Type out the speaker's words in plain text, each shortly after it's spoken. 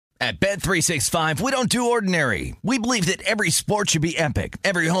At Bet365, we don't do ordinary. We believe that every sport should be epic.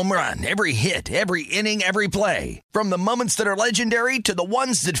 Every home run, every hit, every inning, every play. From the moments that are legendary to the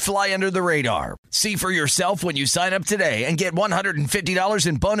ones that fly under the radar. See for yourself when you sign up today and get $150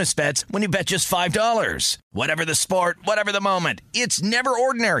 in bonus bets when you bet just $5. Whatever the sport, whatever the moment, it's never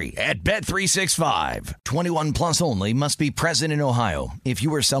ordinary at Bet365. 21 plus only. Must be present in Ohio. If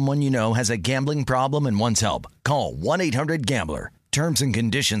you or someone you know has a gambling problem and wants help, call 1-800-GAMBLER. Terms and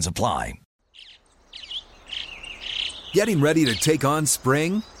conditions apply. Getting ready to take on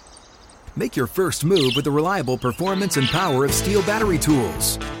spring? Make your first move with the reliable performance and power of Steel battery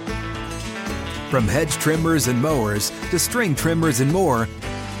tools. From hedge trimmers and mowers to string trimmers and more,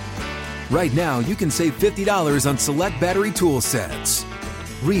 right now you can save $50 on select battery tool sets.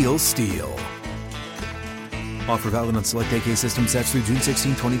 Real Steel. Offer valid on select AK system sets through June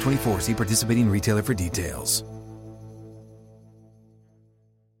 16, 2024. See participating retailer for details.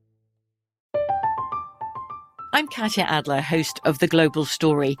 I'm Katya Adler, host of The Global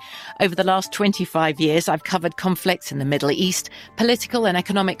Story. Over the last 25 years, I've covered conflicts in the Middle East, political and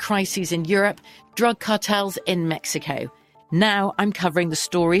economic crises in Europe, drug cartels in Mexico. Now I'm covering the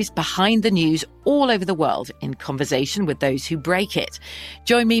stories behind the news all over the world in conversation with those who break it.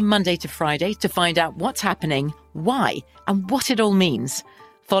 Join me Monday to Friday to find out what's happening, why, and what it all means.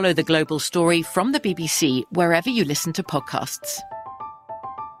 Follow The Global Story from the BBC wherever you listen to podcasts.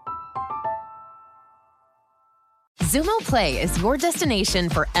 Xumo Play is your destination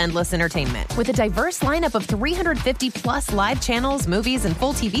for endless entertainment. With a diverse lineup of 350-plus live channels, movies, and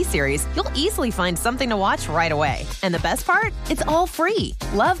full TV series, you'll easily find something to watch right away. And the best part? It's all free.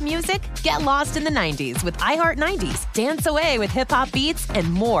 Love music? Get lost in the 90s with iHeart 90s, dance away with hip-hop beats,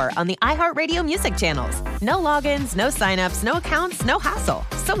 and more on the iHeartRadio music channels. No logins, no signups, no accounts, no hassle.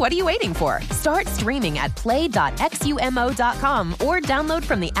 So what are you waiting for? Start streaming at play.xumo.com or download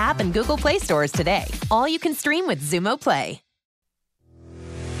from the app and Google Play stores today. All you can stream with Xumo Play.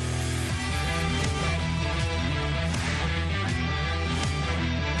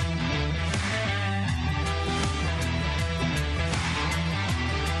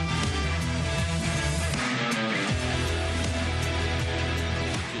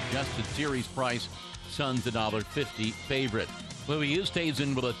 Adjusted series price, Suns $1.50 favorite. Louis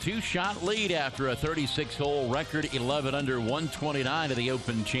Oosthuizen with a two-shot lead after a 36-hole record, 11 under 129 of the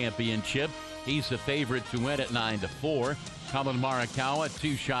Open Championship. He's the favorite to win at 9-4. Colin Morikawa,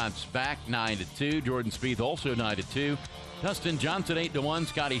 2 shots back, 9-2. Jordan Spieth also 9-2. Dustin Johnson, 8-1.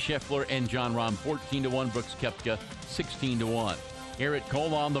 Scotty Scheffler and Jon Rahm, 14-1. Brooks Koepka, 16-1. Garrett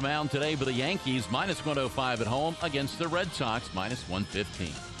Cole on the mound today for the Yankees, -105 at home against the Red Sox,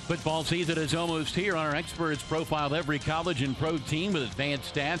 -115. Football season is almost here. Our experts profiled every college and pro team with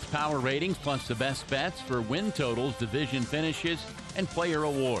advanced stats, power ratings, plus the best bets for win totals, division finishes, and player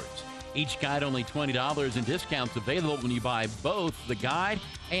awards. Each guide only $20, and discounts available when you buy both the guide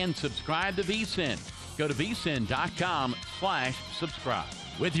and subscribe to VSiN. Go to vsin.com/subscribe.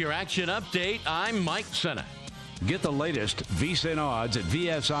 With your action update, I'm Mike Senna. Get the latest VSiN odds at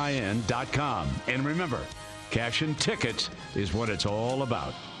vsin.com. And remember, cash and tickets is what it's all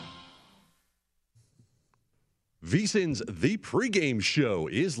about. VSiN's The Pregame Show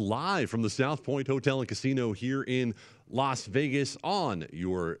is live from the South Point Hotel and Casino here in Las Vegas on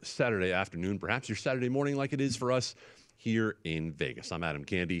your Saturday afternoon, perhaps your Saturday morning like it is for us here in Vegas. I'm Adam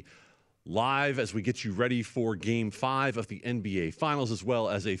Candy, live as we get you ready for Game 5 of the NBA Finals, as well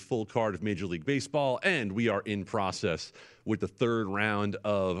as a full card of Major League Baseball, and we are in process with the third round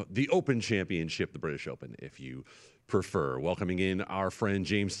of the Open Championship, the British Open, if you prefer. Welcoming in our friend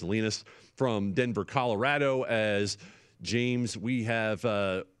James Salinas from Denver, Colorado. As James, we have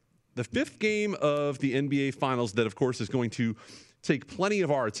the fifth game of the NBA Finals that, of course, is going to take plenty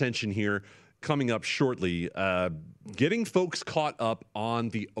of our attention here coming up shortly. Getting folks caught up on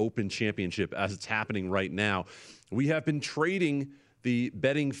the Open Championship as it's happening right now. We have been trading the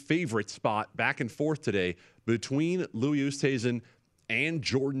betting favorite spot back and forth today between Louis Oosthuizen and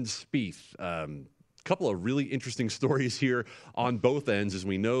Jordan Spieth. Couple of really interesting stories here on both ends, as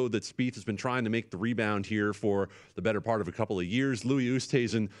we know that Spieth has been trying to make the rebound here for the better part of a couple of years. Louis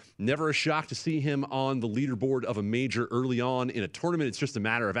Oosthuizen, never a shock to see him on the leaderboard of a major early on in a tournament. It's just a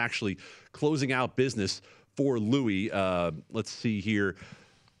matter of actually closing out business for Louis. Let's see here.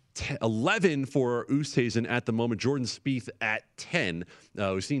 11 for Oosthuizen at the moment. Jordan Spieth at 10.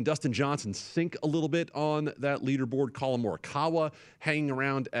 We've seen Dustin Johnson sink a little bit on that leaderboard. Colin Morikawa hanging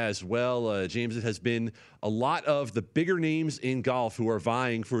around as well. James, it has been a lot of the bigger names in golf who are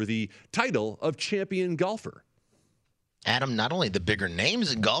vying for the title of champion golfer. Adam, not only the bigger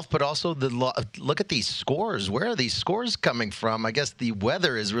names in golf, but also look at these scores. Where are these scores coming from? I guess the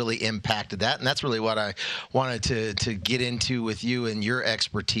weather has really impacted that, and that's really what I wanted to get into with you and your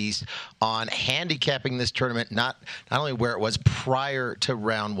expertise on handicapping this tournament, not only where it was prior to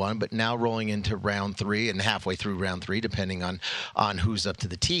round one, but now rolling into round three and halfway through round three, depending on who's up to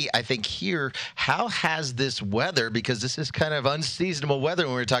the tee. I think here, how has this weather, because this is kind of unseasonable weather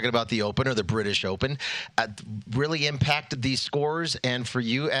when we're talking about the Open or the British Open, really impacted these scores? And for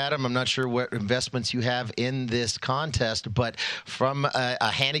you, Adam, I'm not sure what investments you have in this contest, but from a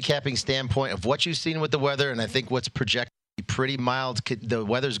handicapping standpoint of what you've seen with the weather, and I think what's projected to be pretty mild, the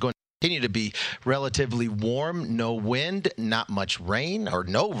weather's going to continue to be relatively warm, no wind, not much rain, or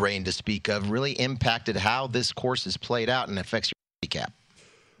no rain to speak of, really impacted how this course is played out and affects your handicap.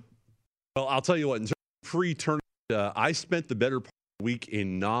 Well, I'll tell you what, in terms of pre-tournament, I spent the better part of the week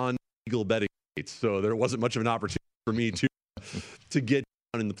in non-legal betting states, so there wasn't much of an opportunity for me to get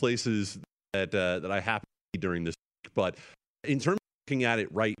down in the places that I happen to be during this week. But in terms of looking at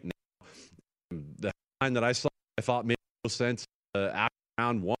it right now, the headline that I saw, I thought made no sense after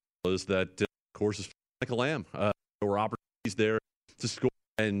round one was that the course is like a lamb. There were opportunities there to score,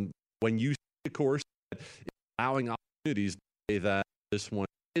 and when you see a course that is allowing opportunities the way that this one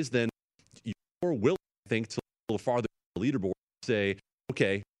is, then you're more willing, I think, to look a little farther down the leaderboard and say,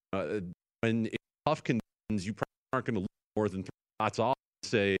 okay, when it's tough conditions, you probably aren't going to lose more than 3 shots off and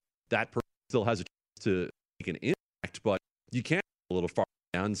say that person still has a chance to make an impact, but you can go a little far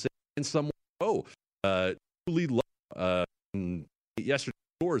down and say, and someone truly low. Yesterday's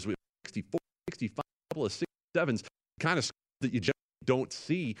scores with 64, 65, a couple of 67s, kind of scores that you just don't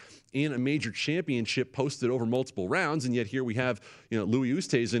see in a major championship posted over multiple rounds, and yet here we have Louis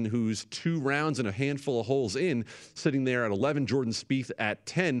Oosthuizen, who's 2 rounds and a handful of holes in, sitting there at 11, Jordan Spieth at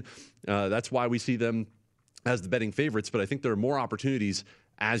 10. That's why we see them as the betting favorites, but I think there are more opportunities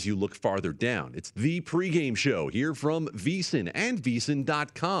as you look farther down. It's the pregame show here from VSiN and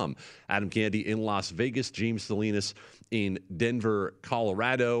VSiN.com. Adam Candy in Las Vegas, James Salinas in Denver,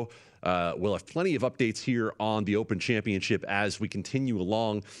 Colorado. We'll have plenty of updates here on the Open Championship as we continue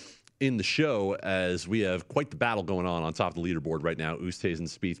along in the show, as we have quite the battle going on top of the leaderboard right now. Oosthuizen,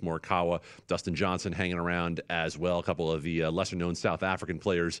 Spieth, Morikawa, Dustin Johnson hanging around as well. A couple of the lesser-known South African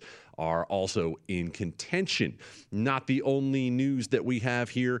players are also in contention. Not the only news that we have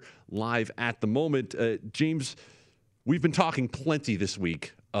here live at the moment. James, we've been talking plenty this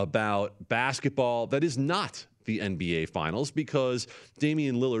week about basketball that is not the NBA Finals, because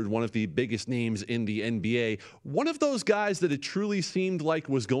Damian Lillard, one of the biggest names in the NBA, one of those guys that it truly seemed like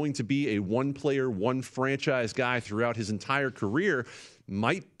was going to be a one-player, one-franchise guy throughout his entire career,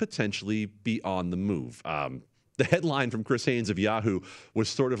 might potentially be on the move. The headline from Chris Haynes of Yahoo was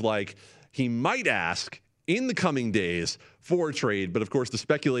sort of like, he might ask in the coming days for a trade, but of course the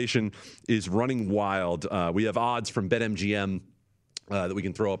speculation is running wild. We have odds from BetMGM that we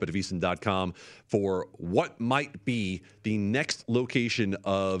can throw up at VSiN.com for what might be the next location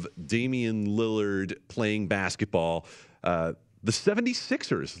of Damian Lillard playing basketball. The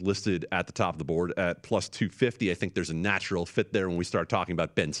 76ers listed at the top of the board at plus 250. I think there's a natural fit there when we start talking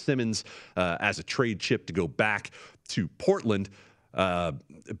about Ben Simmons as a trade chip to go back to Portland.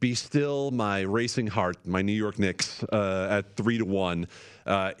 Be still my racing heart, my New York Knicks at 3-1.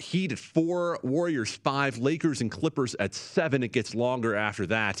 Heat at 4, Warriors 5, Lakers and Clippers at 7. It gets longer after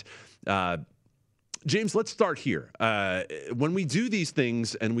that. James, let's start here. When we do these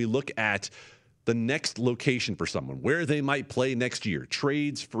things and we look at the next location for someone, where they might play next year,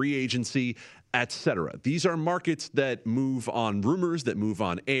 trades, free agency, etc. These are markets that move on rumors, that move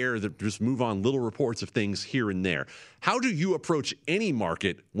on air, that just move on little reports of things here and there. How do you approach any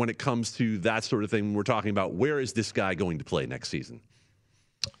market when it comes to that sort of thing when we're talking about where is this guy going to play next season?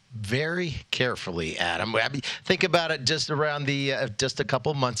 Very carefully, Adam. I mean, think about it. Just around just a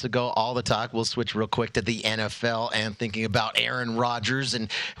couple months ago, all the talk. We'll switch real quick to the NFL and thinking about Aaron Rodgers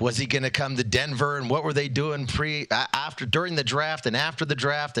and was he going to come to Denver and what were they doing during the draft and after the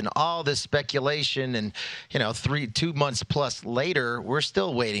draft and all this speculation and 2 months plus later, we're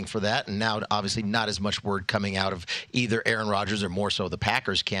still waiting for that. And now, obviously, not as much word coming out of either Aaron Rodgers or more so the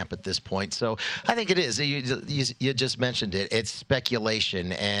Packers camp at this point. So I think it is. You just mentioned it. It's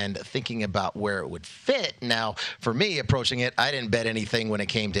speculation. And and thinking about where it would fit. Now, for me, approaching it, I didn't bet anything when it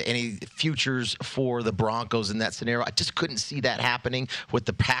came to any futures for the Broncos in that scenario. I just couldn't see that happening with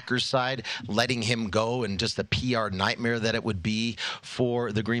the Packers side, letting him go, and just the PR nightmare that it would be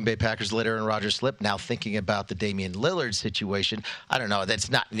for the Green Bay Packers let Aaron Rodgers slip. Now, thinking about the Damian Lillard situation, I don't know. That's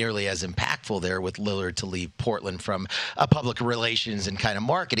not nearly as impactful there with Lillard to leave Portland from a public relations and kind of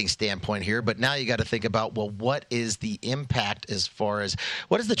marketing standpoint here. But now you got to think about, well, what is the impact as far as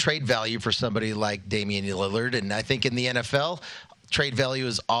what is the trade value for somebody like Damian Lillard? And I think in the NFL, trade value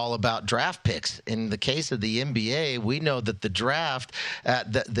is all about draft picks. In the case of the NBA, we know that the draft,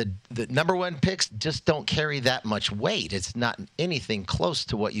 the number one picks just don't carry that much weight. It's not anything close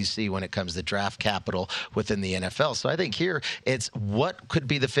to what you see when it comes to draft capital within the NFL. So I think here it's what could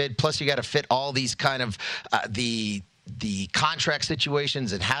be the fit. Plus, you got to fit all these kind of the contract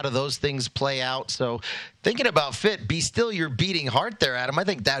situations and how do those things play out. So thinking about fit, be still your beating heart there, Adam. I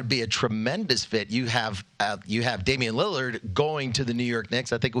think that would be a tremendous fit. You have Damian Lillard going to the New York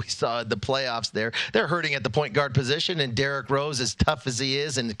Knicks. I think we saw the playoffs there. They're hurting at the point guard position, and Derrick Rose, as tough as he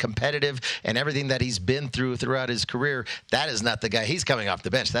is and competitive and everything that he's been throughout his career, that is not the guy. He's coming off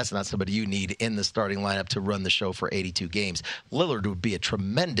the bench. That's not somebody you need in the starting lineup to run the show for 82 games. Lillard would be a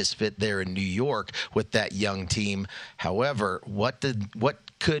tremendous fit there in New York with that young team. However, what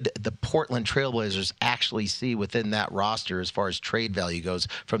could the Portland Trailblazers actually see within that roster as far as trade value goes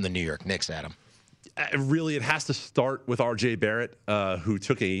from the New York Knicks, Adam? Really, it has to start with R.J. Barrett, who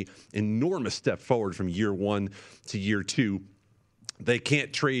took an enormous step forward from year one to year two. They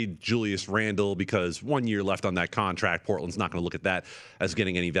can't trade Julius Randle because 1 year left on that contract. Portland's not going to look at that as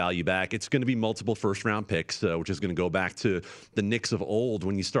getting any value back. It's going to be multiple first-round picks, which is going to go back to the Knicks of old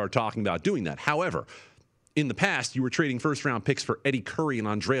when you start talking about doing that. However, in the past, you were trading first-round picks for Eddie Curry and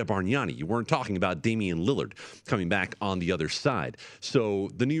Andrea Bargnani. You weren't talking about Damian Lillard coming back on the other side. So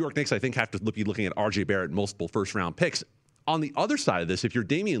the New York Knicks, I think, have to be looking at R.J. Barrett, multiple first-round picks. On the other side of this, if you're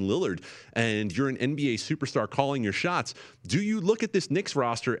Damian Lillard and you're an NBA superstar calling your shots, do you look at this Knicks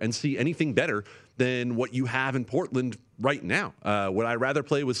roster and see anything better than what you have in Portland right now? Would I rather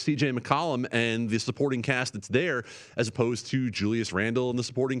play with C.J. McCollum and the supporting cast that's there as opposed to Julius Randle and the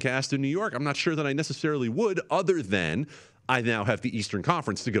supporting cast in New York? I'm not sure that I necessarily would, other than I now have the Eastern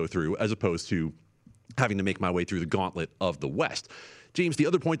Conference to go through as opposed to having to make my way through the gauntlet of the West. James, the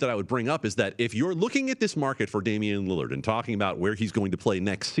other point that I would bring up is that if you're looking at this market for Damian Lillard and talking about where he's going to play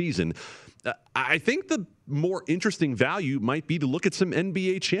next season, I think the more interesting value might be to look at some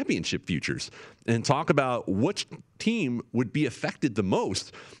NBA championship futures and talk about which team would be affected the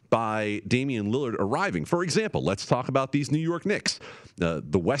most by Damian Lillard arriving. For example, let's talk about these New York Knicks. The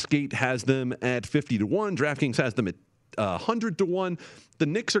Westgate has them at 50-1. DraftKings has them at 100-1. The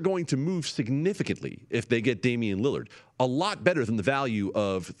Knicks are going to move significantly if they get Damian Lillard. A lot better than the value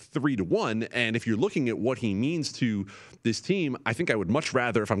of 3-1. And if you're looking at what he means to this team, I think I would much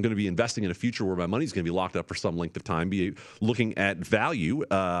rather, if I'm going to be investing in a future where my money's going to be locked up for some length of time, be looking at value.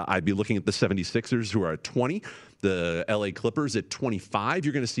 I'd be looking at the 76ers, who are at 20, the LA Clippers at 25.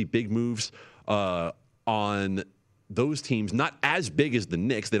 You're going to see big moves on those teams, not as big as the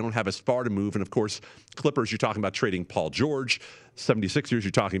Knicks. They don't have as far to move. And, of course, Clippers, you're talking about trading Paul George. 76ers,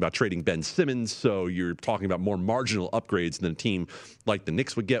 you're talking about trading Ben Simmons. So you're talking about more marginal upgrades than a team like the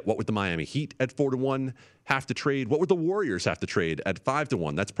Knicks would get. What would the Miami Heat at 4-1 have to trade? What would the Warriors have to trade at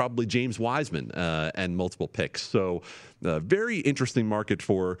 5-1? That's probably James Wiseman and multiple picks. So very interesting market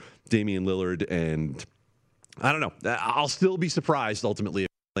for Damian Lillard. And I don't know. I'll still be surprised ultimately if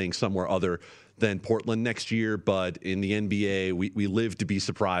he's playing somewhere other than Portland next year, but in the NBA, we live to be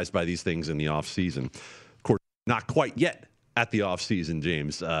surprised by these things in the offseason. Of course, not quite yet at the offseason,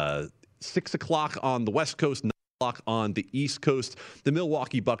 James. 6 o'clock on the West Coast, 9 o'clock on the East Coast. The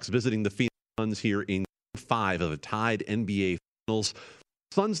Milwaukee Bucks visiting the Phoenix Suns here in 5 of a tied NBA Finals.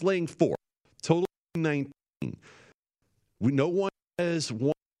 Suns laying 4, total 19. No one has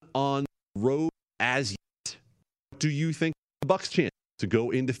won on the road as yet. What do you think the Bucks' chance to go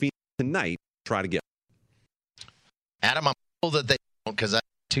into Phoenix tonight? Try to get Adam, I'm told that they don't, because I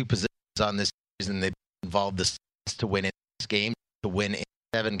have 2 positions on this season. They've involved the Suns to win in this game, to win in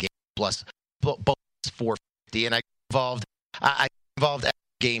 7 games plus bonus 450, and I involved at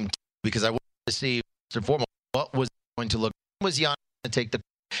game 2 because I wanted to see first and foremost what was going to look. Was Giannis going to take the,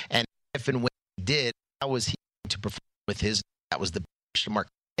 and if and when he did, how was he going to perform with his? That was the question mark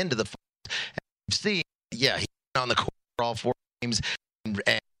into the finals. And see, yeah, he went on the court for all 4 games and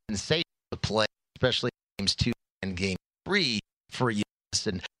say play, especially games 2 and game 3 for Giannis.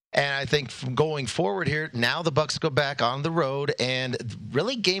 And And I think from going forward here, now the Bucks go back on the road, and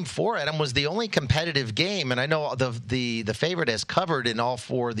really Game 4, Adam, was the only competitive game. And I know the favorite has covered in all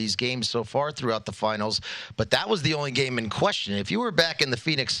 4 of these games so far throughout the finals, but that was the only game in question. If you were back in the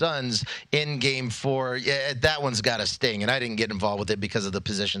Phoenix Suns in Game 4, yeah, that one's got to sting. And I didn't get involved with it because of the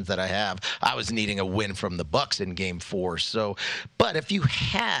positions that I have. I was needing a win from the Bucks in Game 4. So, but if you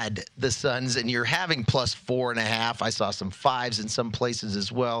had the Suns and you're having plus 4.5, I saw some 5s in some places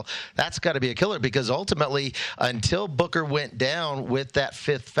as well. That's got to be a killer, because ultimately, until Booker went down with that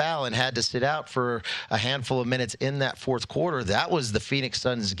 5th foul and had to sit out for a handful of minutes in that 4th quarter, that was the Phoenix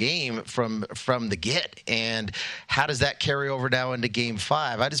Suns game from the get. And how does that carry over now into Game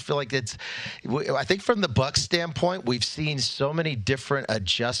 5? I just feel like I think from the Bucks standpoint, we've seen so many different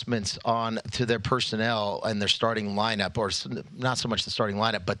adjustments to their personnel and their starting lineup, or not so much the starting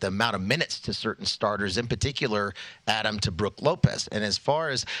lineup, but the amount of minutes to certain starters, in particular, Adam, to Brook Lopez. And as far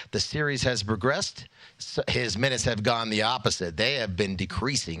as the series has progressed, his minutes have gone the opposite. They have been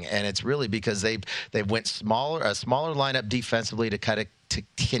decreasing, and it's really because they went a smaller lineup defensively to kind of to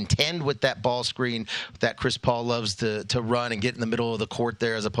contend with that ball screen that Chris Paul loves to run and get in the middle of the court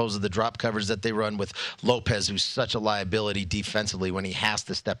there, as opposed to the drop covers that they run with Lopez, who's such a liability defensively when he has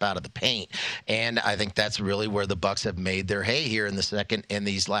to step out of the paint. And I think that's really where the Bucks have made their hay here in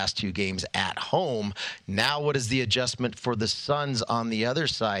these last 2 games at home. Now, what is the adjustment for the Suns on the other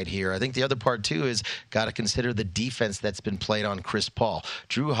side here? I think the other part, too, is got to consider the defense that's been played on Chris Paul.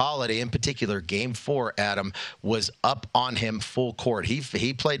 Jrue Holiday, in particular, Game 4, Adam, was up on him full court.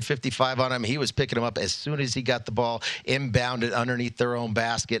 He played 55 on him. He was picking him up as soon as he got the ball inbounded underneath their own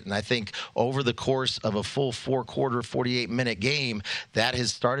basket. And I think over the course of a full 4-quarter, 48-minute game, that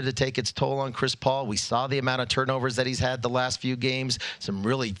has started to take its toll on Chris Paul. We saw the amount of turnovers that he's had the last few games, some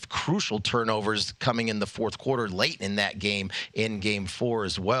really crucial turnovers coming in the 4th quarter late in that game, in Game 4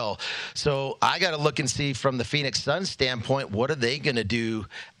 as well. So I got to look and see from the Phoenix Suns standpoint, what are they going to do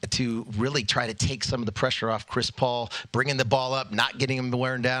to really try to take some of the pressure off Chris Paul, bringing the ball up, not getting him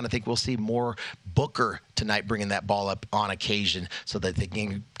wearing down. I think we'll see more Booker tonight bringing that ball up on occasion, so that they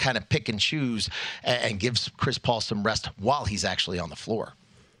can kind of pick and choose and give Chris Paul some rest while he's actually on the floor.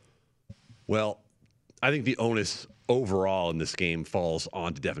 Well, I think the onus overall in this game falls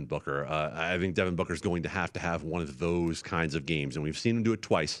on to Devin Booker. I think Devin Booker is going to have one of those kinds of games, and we've seen him do it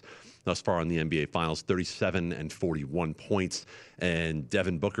twice thus far in the NBA Finals, 37 and 41 points. And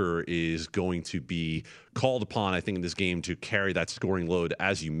Devin Booker is going to be called upon, I think, in this game to carry that scoring load,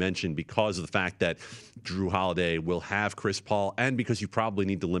 as you mentioned, because of the fact that Jrue Holiday will have Chris Paul, and because you probably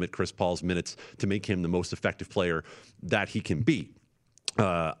need to limit Chris Paul's minutes to make him the most effective player that he can be.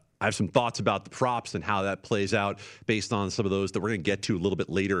 I have some thoughts about the props and how that plays out based on some of those that we're going to get to a little bit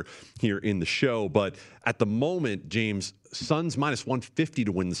later here in the show. But at the moment, James, Suns minus 150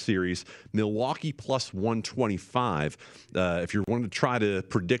 to win the series, Milwaukee plus 125. If you're wanting to try to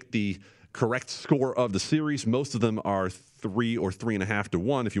predict the correct score of the series, most of them are 3 or 3.5 to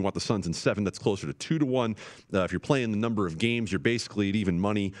 1. If you want the Suns in 7, that's closer to 2 to 1. If you're playing the number of games, you're basically at even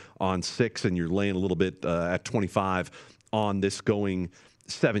money on 6, and you're laying a little bit at 25 on this going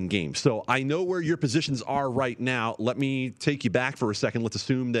 7 games. So I know where your positions are right now. Let me take you back for a second. Let's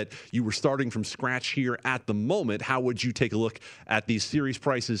assume that you were starting from scratch here at the moment. How would you take a look at these series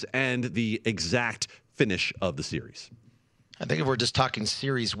prices and the exact finish of the series? I think if we're just talking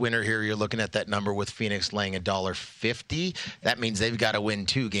series winner here, you're looking at that number with Phoenix laying $1.50. That means they've got to win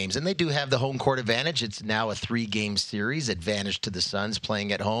 2 games. And they do have the home court advantage. It's now a 3-game series, advantage to the Suns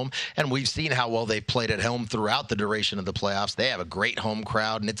playing at home. And we've seen how well they've played at home throughout the duration of the playoffs. They have a great home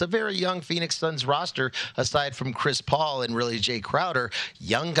crowd, and it's a very young Phoenix Suns roster, aside from Chris Paul and really Jay Crowder.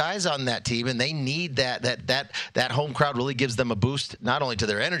 Young guys on that team, and they need that home crowd really gives them a boost, not only to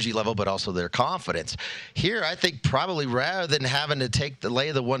their energy level, but also their confidence. Here, I think probably rather than having to take the lay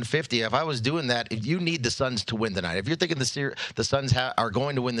of the 150, if I was doing that, you need the Suns to win tonight. If you're thinking the Suns are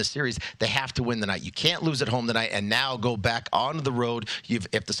going to win the series, they have to win tonight. You can't lose at home tonight and now go back onto the road.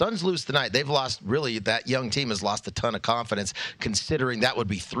 If the Suns lose tonight, they've lost, really, that young team has lost a ton of confidence, considering that would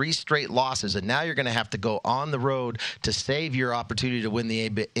be 3 straight losses, and now you're going to have to go on the road to save your opportunity to win the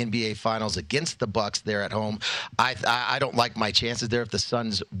NBA Finals against the Bucks there at home. I don't like my chances there if the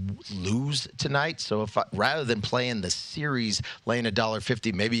Suns lose tonight. So rather than playing the series series laying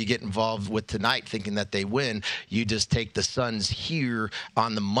 $1.50. Maybe you get involved with tonight thinking that they win. You just take the Suns here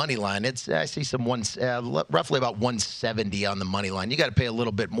on the money line. I see some roughly about 170 on the money line. You got to pay a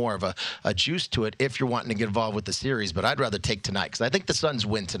little bit more of a juice to it if you're wanting to get involved with the series, but I'd rather take tonight because I think the Suns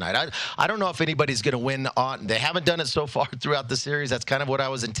win tonight. I don't know if anybody's going to win they haven't done it so far throughout the series. That's kind of what I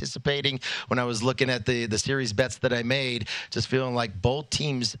was anticipating when I was looking at the series bets that I made, just feeling like both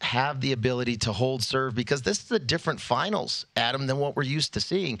teams have the ability to hold serve because this is a different finals, Adam, than what we're used to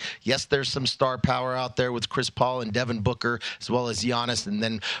seeing. Yes, there's some star power out there with Chris Paul and Devin Booker as well as Giannis, and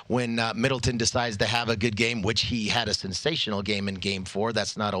then when Middleton decides to have a good game, which he had a sensational game in Game 4,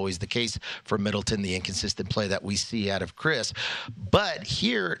 that's not always the case for Middleton, the inconsistent play that we see out of Chris. But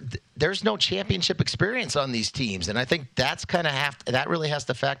here, there's no championship experience on these teams, and I think that's that really has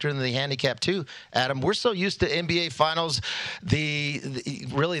to factor into the handicap too, Adam. We're so used to NBA Finals,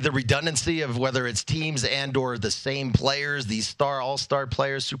 really the redundancy of whether it's teams and or the same players, these all-star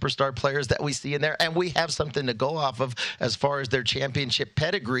players, superstar players that we see in there, and we have something to go off of as far as their championship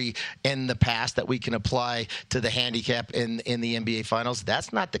pedigree in the past that we can apply to the handicap in the NBA Finals.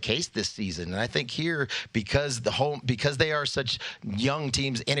 That's not the case this season, and I think here because they are such young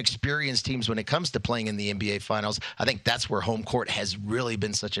teams, inexperienced teams when it comes to playing in the NBA Finals, I think that's where home court has really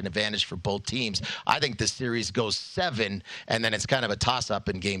been such an advantage for both teams. I think this series goes 7, and then it's kind of a toss-up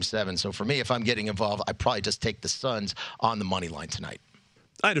in Game 7. So for me, if I'm getting involved, I probably just take the Suns on the money line tonight.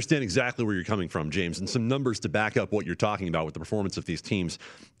 I understand exactly where you're coming from, James, and some numbers to back up what you're talking about with the performance of these teams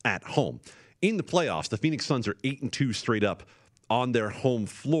at home. In the playoffs, the Phoenix Suns are 8-2 straight up on their home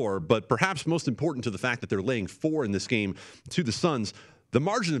floor, but perhaps most important to the fact that they're laying 4 in this game to the Suns, the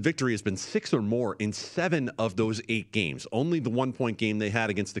margin of victory has been 6 or more in 7 of those 8 games. Only the 1-point game they had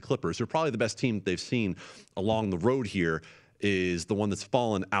against the Clippers, who are probably the best team they've seen along the road here, is the one that's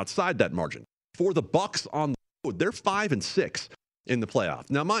fallen outside that margin. For the Bucks on the road, they're 5-6 in the playoff.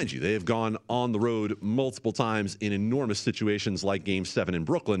 Now, mind you, they have gone on the road multiple times in enormous situations like Game 7 in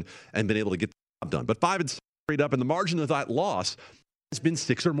Brooklyn and been able to get the job done. But 5-6 straight up, and the margin of that loss has been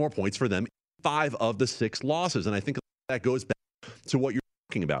 6 or more points for them in 5 of the 6 losses. And I think that goes back to what you're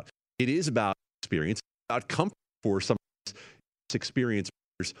talking about. It is about experience, about comfort for some of these experienced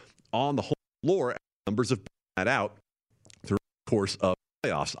players on the home floor. Numbers have been that out through the course of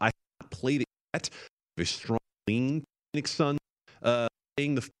playoffs. I haven't played it yet. A strong lean Phoenix Suns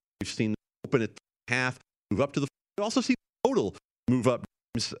playing the. We've seen them open at half, move up to the. We've also seen the total move up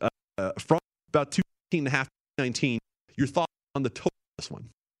from about 2.5 to 19. Your thoughts on the total of this one?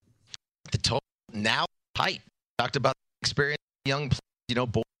 The total now tight. Talked about experience, young players,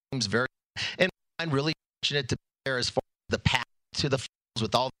 both teams very, and I'm really fortunate to be there as far as the path to the finals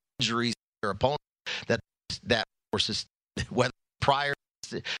with all the injuries their opponents that were sustained, whether prior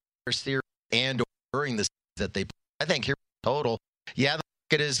to their series and or during the season that they play. I think here total, the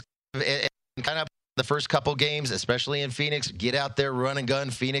market is kind of the first couple games, especially in Phoenix. Get out there, run and gun.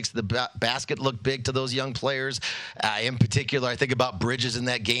 Phoenix, the basket looked big to those young players. In particular, I think about Bridges in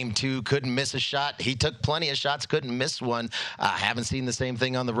that game, too. Couldn't miss a shot. He took plenty of shots, couldn't miss one. Haven't seen the same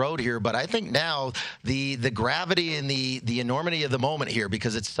thing on the road here, but I think now the gravity and the enormity of the moment here,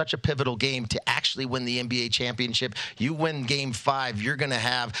 because it's such a pivotal game to actually win the NBA championship. You win Game 5, you're going to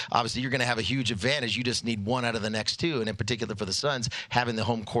have a huge advantage. You just need one out of the next 2, and in particular for the Suns, having the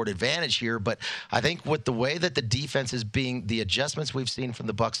home court advantage here. But I think with the way that the defense is being, the adjustments we've seen from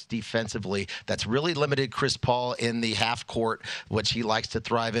the Bucks defensively, that's really limited Chris Paul in the half court, which he likes to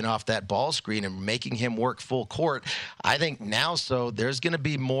thrive in off that ball screen and making him work full court. I think now there's going to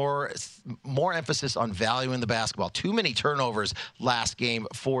be more emphasis on valuing the basketball. Too many turnovers last game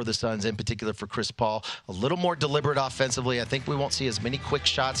for the Suns, in particular for Chris Paul. A little more deliberate offensively. I think we won't see as many quick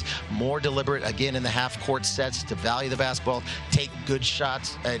shots, more deliberate again in the half court sets to value the basketball, take good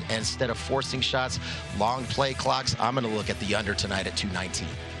shots and instead of forcing shots. Long play clocks. I'm going to look at the under tonight at 219.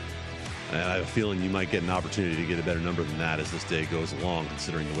 I have a feeling you might get an opportunity to get a better number than that as this day goes along,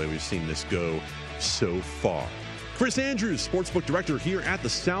 considering the way we've seen this go so far. Chris Andrews, Sportsbook Director here at the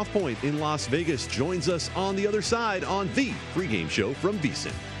South Point in Las Vegas, joins us on the other side on the pregame show from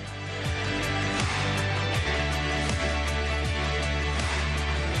VSiN.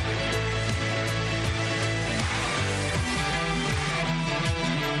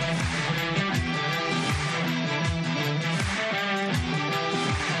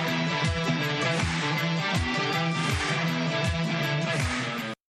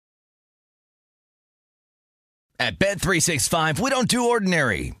 At Bet365, we don't do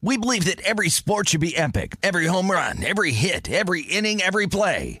ordinary. We believe that every sport should be epic. Every home run, every hit, every inning, every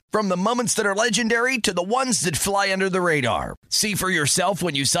play. From the moments that are legendary to the ones that fly under the radar. See for yourself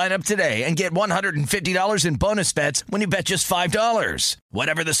when you sign up today and get $150 in bonus bets when you bet just $5.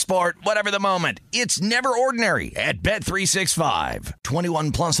 Whatever the sport, whatever the moment, it's never ordinary at Bet365.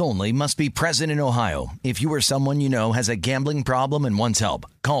 21 plus only. Must be present in Ohio. If you or someone you know has a gambling problem and wants help,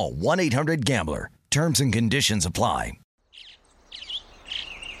 call 1-800-GAMBLER. Terms and conditions apply.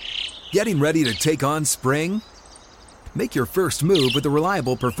 Getting ready to take on spring? Make your first move with the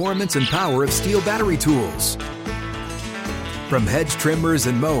reliable performance and power of Steel battery tools. From hedge trimmers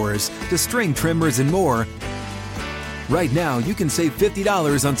and mowers to string trimmers and more, right now you can save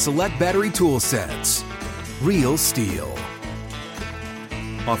 $50 on select battery tool sets. Real Steel.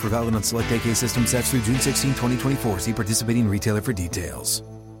 Offer valid on select AK system sets through June 16, 2024. See participating retailer for details.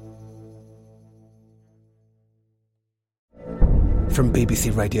 From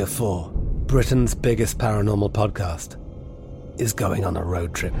BBC Radio 4, Britain's biggest paranormal podcast is going on a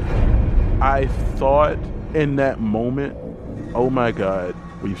road trip. I thought in that moment, oh my God,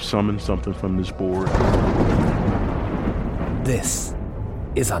 we've summoned something from this board. This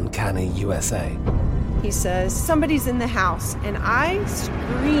is Uncanny USA. He says, somebody's in the house, and I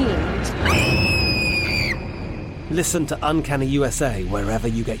screamed. Listen to Uncanny USA wherever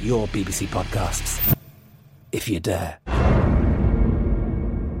you get your BBC podcasts, if you dare.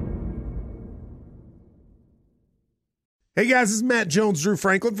 Hey guys, this is Matt Jones, Drew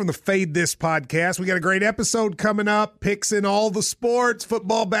Franklin from the Fade This podcast. We got a great episode coming up, picks in all the sports,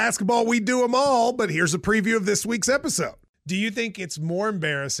 football, basketball, we do them all, but here's a preview of this week's episode. Do you think it's more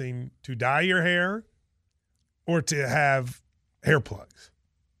embarrassing to dye your hair or to have hair plugs?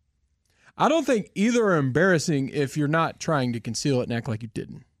 I don't think either are embarrassing if you're not trying to conceal it and act like you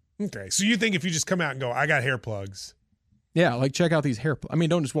didn't. Okay, so you think if you just come out and go, I got hair plugs. Yeah, like check out these hair plugs. I mean,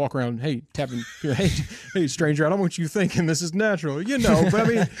 don't just walk around, hey, tapping, hey, stranger, I don't want you thinking this is natural. You know, but I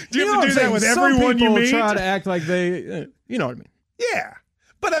mean, do you have to do that with everyone you meet? Try to act like they, you know what I mean? Yeah.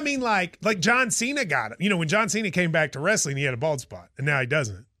 But I mean, like John Cena got it. You know, when John Cena came back to wrestling, he had a bald spot, and now he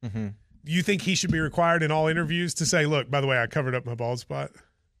doesn't. Mm-hmm. You think he should be required in all interviews to say, look, by the way, I covered up my bald spot?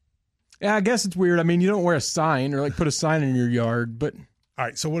 Yeah, I guess it's weird. I mean, you don't wear a sign or like put a sign in your yard, but. All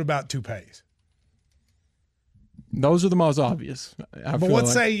right, so what about toupees? Those are the most obvious. But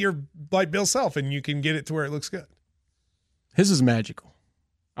let's say you're like Bill Self and you can get it to where it looks good. His is magical.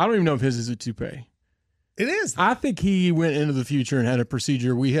 I don't even know if his is a toupee. It is. I think he went into the future and had a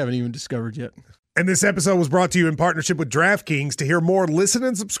procedure we haven't even discovered yet. And this episode was brought to you in partnership with DraftKings. To hear more, listen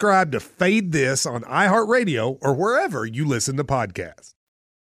and subscribe to Fade This on iHeartRadio or wherever you listen to podcasts.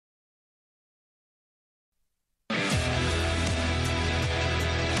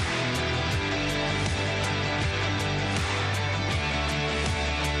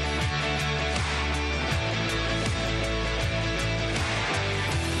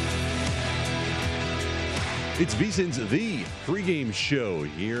 It's VSiN's The Pregame Show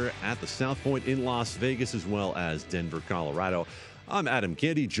here at the South Point in Las Vegas, as well as Denver, Colorado. I'm Adam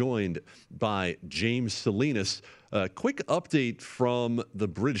Candy, joined by James Salinas. A quick update from the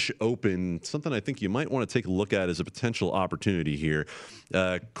British Open, something I think you might want to take a look at as a potential opportunity here.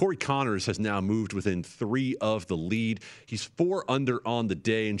 Corey Connors has now moved within 3 of the lead. He's 4 under on the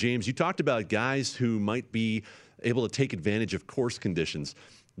day. And James, you talked about guys who might be able to take advantage of course conditions.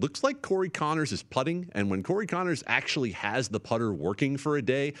 Looks like Corey Connors is putting, and when Corey Connors actually has the putter working for a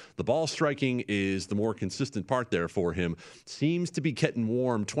day, the ball striking is the more consistent part there for him. Seems to be getting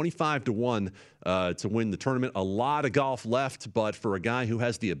warm, 25-1 to win the tournament. A lot of golf left, but for a guy who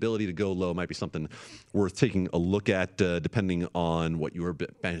has the ability to go low, might be something worth taking a look at, depending on what your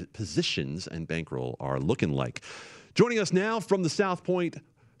positions and bankroll are looking like. Joining us now from the South Point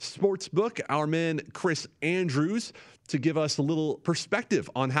Sportsbook, our man Chris Andrews, to give us a little perspective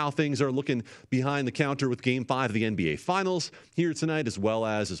on how things are looking behind the counter with Game 5 of the NBA Finals here tonight, as well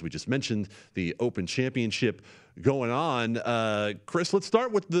as we just mentioned, the Open Championship going on. Chris, let's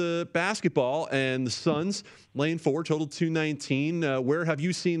start with the basketball and the Suns laying 4, total 219. Where have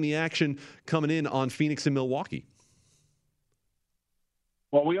you seen the action coming in on Phoenix and Milwaukee?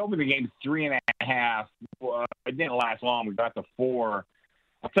 Well, we opened the game 3.5. It didn't last long. We got to 4.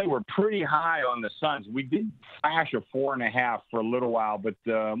 I'll tell you, we're pretty high on the Suns. We did flash a 4.5 for a little while, but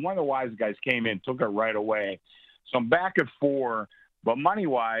one of the wise guys came in, took it right away. So I'm back at 4, but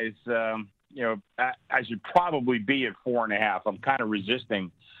money-wise, I should probably be at 4.5. I'm kind of resisting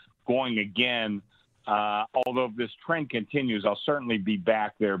going again Although if this trend continues, I'll certainly be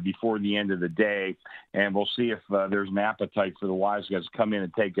back there before the end of the day, and we'll see if there's an appetite for the wise guys to come in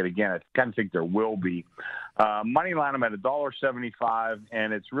and take it again. I kind of think there will be. Money line, I'm at $1.75,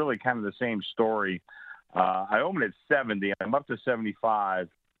 and it's really kind of the same story. I own it at 70. I'm up to 75,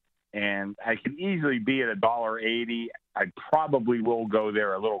 and I can easily be at $1.80. I probably will go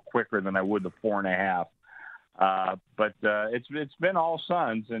there a little quicker than I would the 4.5. But it's been all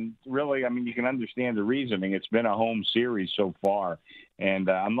Suns, and really, I mean, you can understand the reasoning. It's been a home series so far, and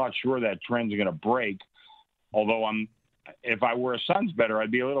I'm not sure that trend's going to break. Although if I were a Suns bettor,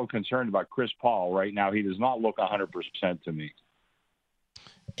 I'd be a little concerned about Chris Paul right now. He does not look 100% to me.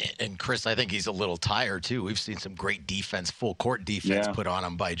 And Chris, I think he's a little tired too. We've seen some great defense, full court defense put on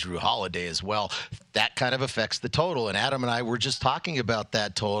him by Drew Holiday as well. That kind of affects the total. And Adam and I were just talking about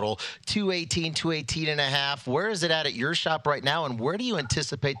that total, 218, 218.5. Where is it at your shop right now? And where do you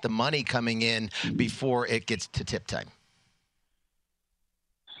anticipate the money coming in before it gets to tip time?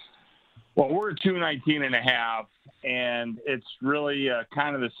 Well, we're at 219.5, and it's really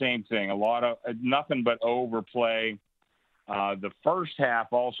kind of the same thing. A lot of nothing but overplay. The first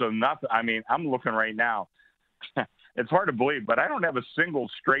half also nothing. I mean, I'm looking right now. It's hard to believe, but I don't have a single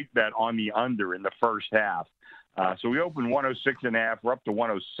straight bet on the under in the first half. So we opened 106.5. We're up to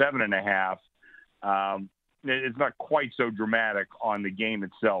 107.5. It's not quite so dramatic on the game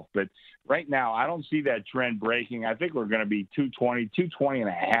itself, but right now I don't see that trend breaking. I think we're going to be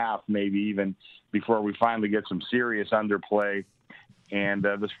 220.5 maybe even before we finally get some serious underplay. And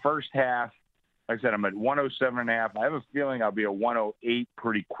this first half, like I said, I'm at 107.5. I have a feeling I'll be at 108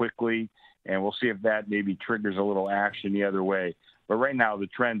 pretty quickly, and we'll see if that maybe triggers a little action the other way. But right now, the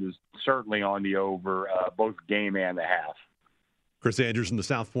trend is certainly on the over, both game and the half. Chris Andrews from the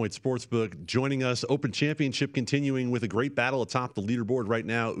South Point Sportsbook joining us. Open Championship continuing with a great battle atop the leaderboard right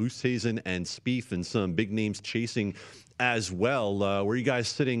now. Oosthuizen and Spieth and some big names chasing as well. Where are you guys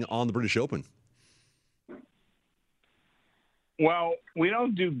sitting on the British Open? Well, we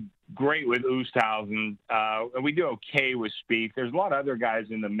don't do great with Oosthuizen. We do okay with Spieth. There's a lot of other guys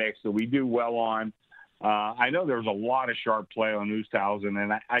in the mix that we do well on. I know there's a lot of sharp play on Oosthuizen,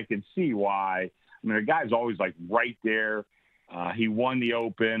 and I can see why. I mean, the guy's always like right there. He won the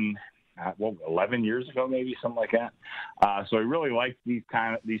Open, 11 years ago, maybe something like that. So he really likes these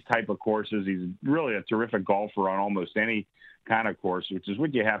type of courses. He's really a terrific golfer on almost any kind of course, which is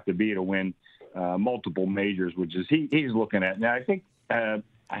what you have to be to win multiple majors, which is he's looking at. Now, I think I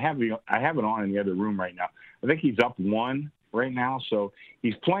have it on in the other room right now. I think he's up 1 right now, so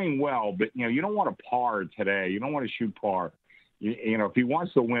he's playing well. But you don't want to par today. You don't want to shoot par. If he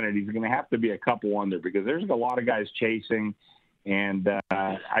wants to win it, he's going to have to be a couple under because there's a lot of guys chasing. And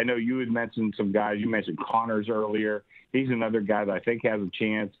I know you had mentioned some guys. You mentioned Connors earlier. He's another guy that I think has a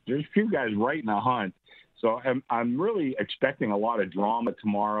chance. There's a few guys right in the hunt. So I'm really expecting a lot of drama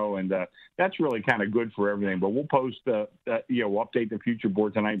tomorrow, and that's really kind of good for everything. But we'll post, we'll update the future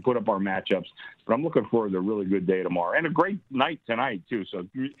board tonight and put up our matchups. But I'm looking forward to a really good day tomorrow and a great night tonight, too. So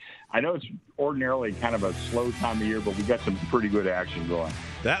I know it's ordinarily kind of a slow time of year, but we got some pretty good action going.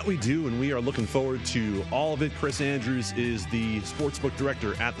 That we do, and we are looking forward to all of it. Chris Andrews is the sportsbook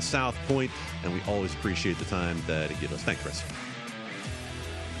director at the South Point, and we always appreciate the time that he gives us. Thanks, Chris.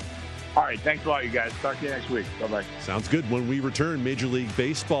 All right, thanks a lot, you guys. Talk to you next week. Bye-bye. Sounds good. When we return, Major League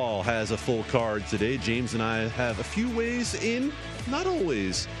Baseball has a full card today. James and I have a few ways in, not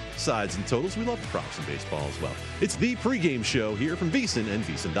always sides and totals. We love the props in baseball as well. It's the pregame show here from VSiN and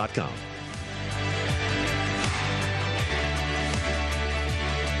VSiN.com.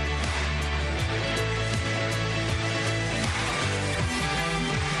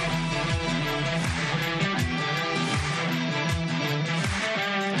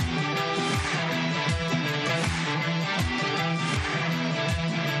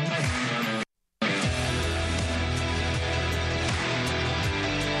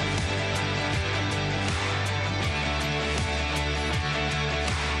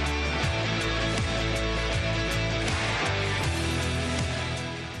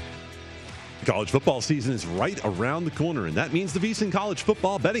 College football season is right around the corner, and that means the VSiN College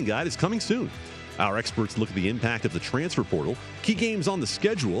Football Betting Guide is coming soon. Our experts look at the impact of the transfer portal, key games on the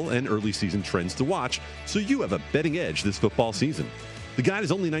schedule, and early season trends to watch, so you have a betting edge this football season. The guide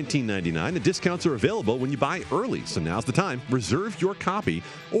is only $19.99. The discounts are available when you buy early, so now's the time. Reserve your copy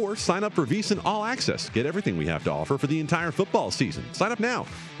or sign up for VSiN All Access. Get everything we have to offer for the entire football season. Sign up now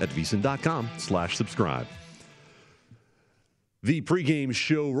at VSiN.com/subscribe. The pregame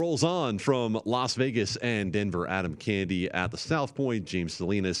show rolls on from Las Vegas and Denver. Adam Candy at the South Point. James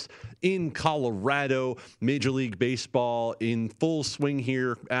Salinas in Colorado. Major League Baseball in full swing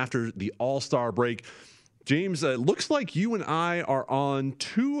here after the All-Star break. James, it looks like you and I are on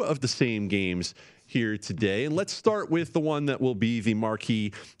two of the same games here today. And let's start with the one that will be the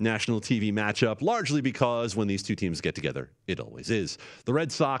marquee national TV matchup, largely because when these two teams get together, it always is. The Red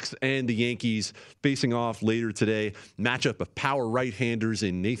Sox and the Yankees facing off later today. Matchup of power right-handers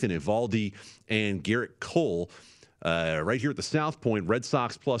in Nathan Eovaldi and Garrett Cole. Right here at the South Point, Red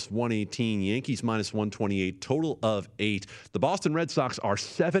Sox plus 118, Yankees minus 128, total of 8. The Boston Red Sox are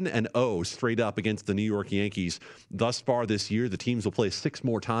 7-0 straight up against the New York Yankees thus far this year. The teams will play 6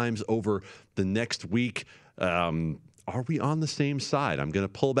 more times over the next week. Are we on the same side? I'm going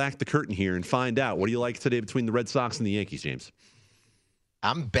to pull back the curtain here and find out. What do you like today between the Red Sox and the Yankees, James?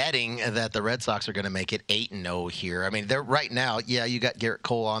 I'm betting that the Red Sox are going to make it 8-0 here. I mean, they're right now, you got Garrett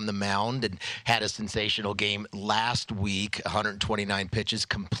Cole on the mound and had a sensational game last week, 129 pitches,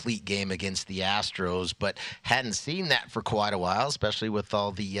 complete game against the Astros, but hadn't seen that for quite a while, especially with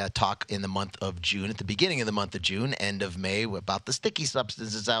all the talk in the month of June, at the beginning of the month of June, end of May, about the sticky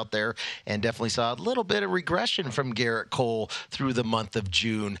substances out there, and definitely saw a little bit of regression from Garrett Cole through the month of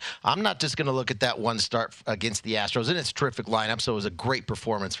June. I'm not just going to look at that one start against the Astros, and it's a terrific lineup, so it was a great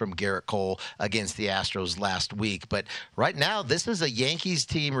performance from Garrett Cole against the Astros last week. But right now, this is a Yankees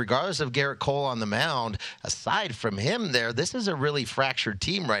team, regardless of Garrett Cole on the mound. Aside from him there, this is a really fractured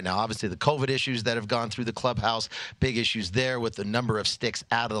team right now. Obviously, the COVID issues that have gone through the clubhouse, big issues there with the number of sticks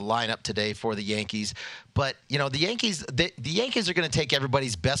out of the lineup today for the Yankees. But, you know, the Yankees are going to take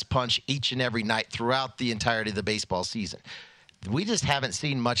everybody's best punch each and every night throughout the entirety of the baseball season. We just haven't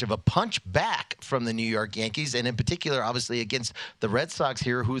seen much of a punch back from the New York Yankees, and in particular, obviously, against the Red Sox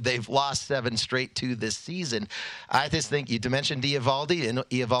here, who they've lost 7 straight to this season. I just think you mentioned Eovaldi, and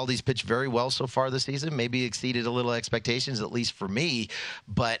Eovaldi's pitched very well so far this season, maybe exceeded a little expectations, at least for me.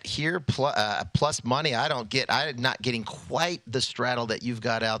 But here, plus money, I'm not getting quite the straddle that you've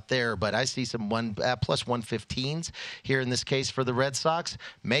got out there, but I see some plus 115s here in this case for the Red Sox.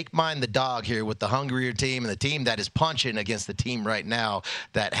 Make mine the dog here with the hungrier team and the team that is punching against the team right now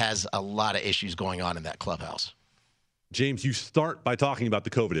that has a lot of issues going on in that clubhouse. James, you start by talking about the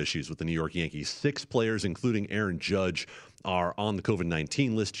COVID issues with the New York Yankees. 6 players, including Aaron Judge, are on the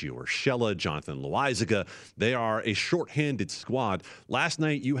COVID-19 list. Gio Urshela, Jonathan Loaizaga. They are a shorthanded squad. Last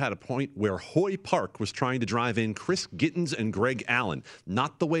night, you had a point where Hoy Park was trying to drive in Chris Gittens and Greg Allen,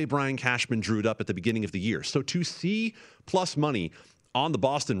 not the way Brian Cashman drew it up at the beginning of the year. So to see plus money on the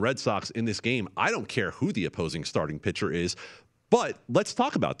Boston Red Sox in this game, I don't care who the opposing starting pitcher is. But let's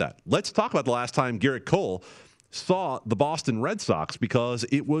talk about that. Let's talk about the last time Garrett Cole saw the Boston Red Sox, because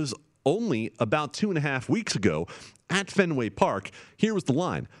it was only about 2.5 weeks ago at Fenway Park. Here was the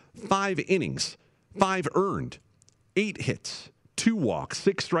line: 5 innings, 5 earned, 8 hits, 2 walks,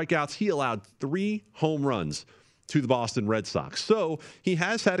 6 strikeouts. He allowed 3 home runs to the Boston Red Sox. So he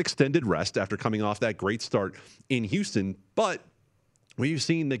has had extended rest after coming off that great start in Houston, but we've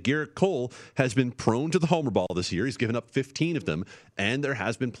seen that Garrett Cole has been prone to the homer ball this year. He's given up 15 of them, and there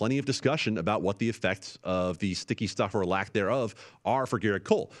has been plenty of discussion about what the effects of the sticky stuff or lack thereof are for Garrett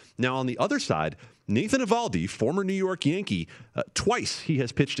Cole. Now, on the other side, Nathan Eovaldi, former New York Yankee, twice he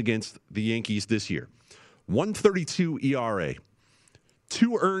has pitched against the Yankees this year. 1.32 ERA.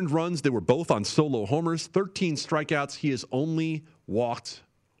 2 earned runs. They were both on solo homers. 13 strikeouts. He has only walked,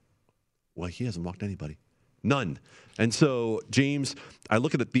 well, he hasn't walked anybody. None. And so, James, I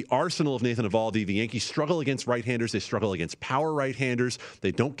look at the arsenal of Nathan Eovaldi. The Yankees struggle against right-handers. They struggle against power right-handers.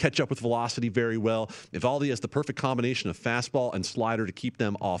 They don't catch up with velocity very well. Eovaldi has the perfect combination of fastball and slider to keep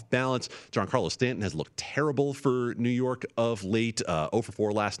them off balance. Giancarlo Stanton has looked terrible for New York of late. 0 for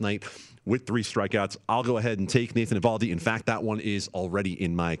 4 last night with 3 strikeouts. I'll go ahead and take Nathan Eovaldi. In fact, that one is already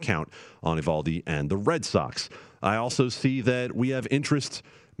in my account on Eovaldi and the Red Sox. I also see that we have interest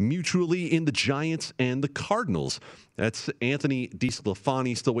mutually in the Giants and the Cardinals. That's Anthony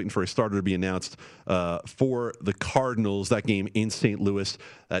DeSclafani, still waiting for a starter to be announced for the Cardinals. That game in St. Louis,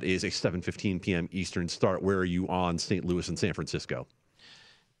 that is a 7:15 p.m. Eastern start. Where are you on St. Louis and San Francisco?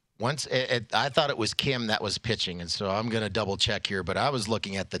 I thought it was Kim that was pitching, and so I'm going to double check here, but I was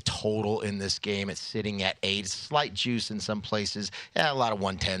looking at the total in this game. It's sitting at 8. Slight juice in some places. Yeah, a lot of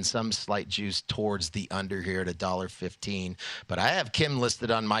 110. Some slight juice towards the under here at $1.15. But I have Kim listed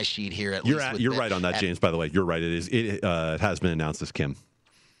on my sheet here. You're right on that, James, by the way. You're right. It has been announced as Kim.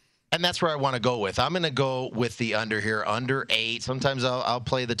 And that's where I want to go with. I'm going to go with the under here, under 8. Sometimes I'll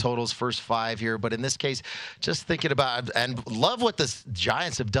play the totals first 5 here, but in this case, just thinking about and love what the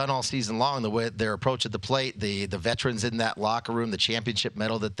Giants have done all season long, the way their approach at the plate, the veterans in that locker room, the championship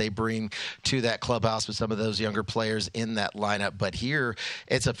medal that they bring to that clubhouse with some of those younger players in that lineup. But here,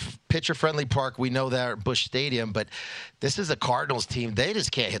 it's a pitcher-friendly park. We know that at Busch Stadium, but this is a Cardinals team. They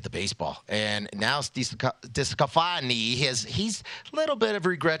just can't hit the baseball. And now DeSclafani, he's a little bit of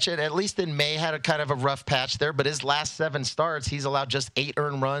regret. At least in May, had a kind of a rough patch there, but his last 7 starts, he's allowed just 8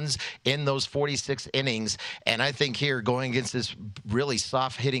 earned runs in those 46 innings. And I think here, going against this really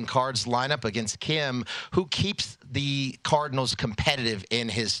soft-hitting Cards lineup against Kim, who keeps the Cardinals competitive in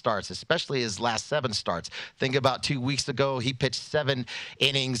his starts, especially his last 7 starts. Think about 2 weeks ago, he pitched 7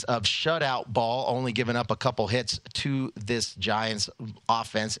 innings of shutout ball, only giving up a couple hits to this Giants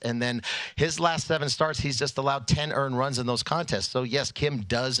offense. And then his last 7 starts, he's just allowed 10 earned runs in those contests. So yes, Kim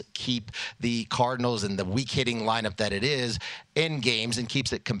does keep the Cardinals and the weak-hitting lineup that it is in games and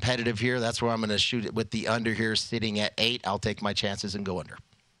keeps it competitive here. That's where I'm going to shoot it with the under here, sitting at 8. I'll take my chances and go under.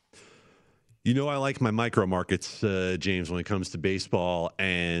 You know, I like my micro markets, James, when it comes to baseball.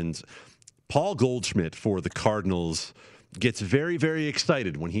 And Paul Goldschmidt for the Cardinals gets very, very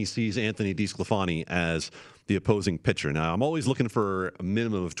excited when he sees Anthony DeSclafani as the opposing pitcher. Now, I'm always looking for a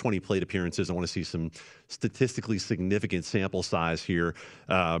minimum of 20 plate appearances. I want to see some statistically significant sample size here.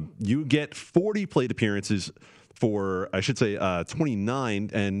 You get 40 plate appearances for, 29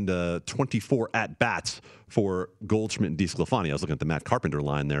 and 24 at-bats for Goldschmidt and DeSclafani. I was looking at the Matt Carpenter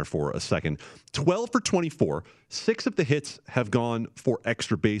line there for a second. 12 for 24. 6 of the hits have gone for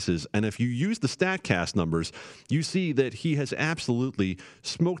extra bases. And if you use the StatCast numbers, you see that he has absolutely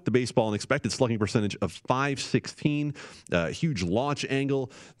smoked the baseball, an expected slugging percentage of .516. Huge launch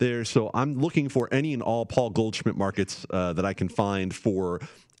angle there. So I'm looking for any and all Paul Goldschmidt markets that I can find for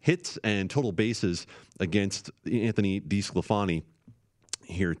hits and total bases against Anthony DeSclafani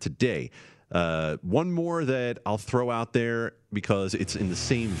here today. One more that I'll throw out there because it's in the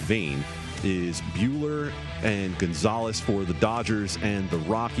same vein is Buehler and Gonzalez for the Dodgers and the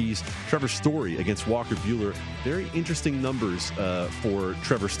Rockies. Trevor Story against Walker Buehler. Very interesting numbers for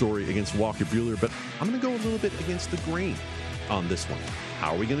Trevor Story against Walker Buehler, but I'm going to go a little bit against the grain on this one.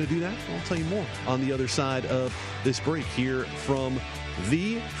 How are we going to do that? I'll tell you more on the other side of this break here from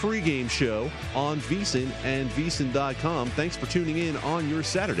the pregame show on VSiN and VSiN.com. Thanks for tuning in on your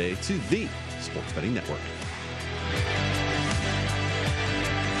Saturday to the Sports Betting Network.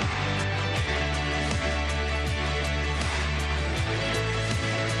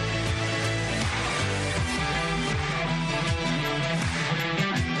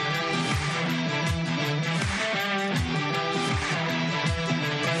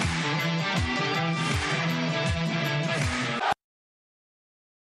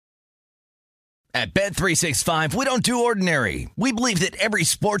 At Bet365, we don't do ordinary. We believe that every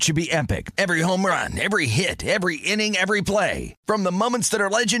sport should be epic. Every home run, every hit, every inning, every play. From the moments that are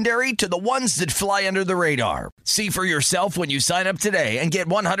legendary to the ones that fly under the radar. See for yourself when you sign up today and get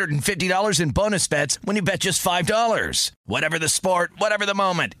 $150 in bonus bets when you bet just $5. Whatever the sport, whatever the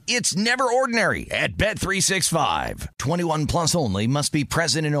moment, it's never ordinary at Bet365. 21 plus only. Must be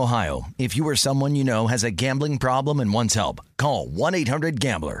present in Ohio. If you or someone you know has a gambling problem and wants help, call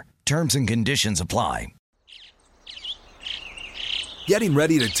 1-800-GAMBLER. Terms and conditions apply. Getting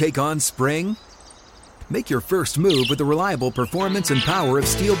ready to take on spring? Make your first move with the reliable performance and power of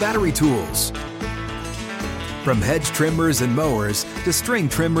Steel battery tools. From hedge trimmers and mowers to string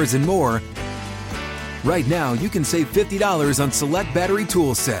trimmers and more, right now you can save $50 on select battery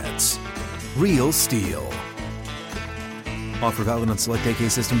tool sets. Real Steel. Offer valid on select AK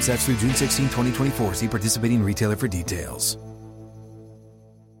system sets through June 16, 2024. See participating retailer for details.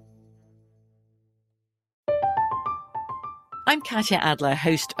 I'm Katya Adler,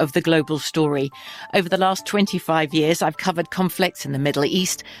 host of The Global Story. Over the last 25 years, I've covered conflicts in the Middle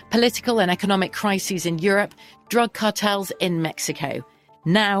East, political and economic crises in Europe, drug cartels in Mexico.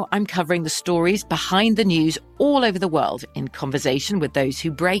 Now I'm covering the stories behind the news all over the world in conversation with those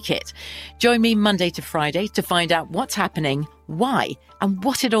who break it. Join me Monday to Friday to find out what's happening, why, and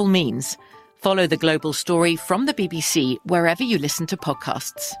what it all means. Follow The Global Story from the BBC wherever you listen to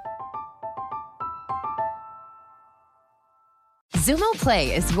podcasts. Xumo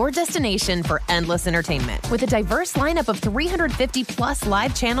Play is your destination for endless entertainment. With a diverse lineup of 350 plus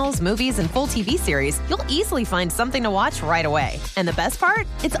live channels, movies, and full TV series, you'll easily find something to watch right away. And the best part?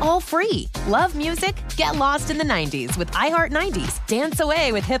 It's all free. Love music? Get lost in the 90s with iHeart 90s. Dance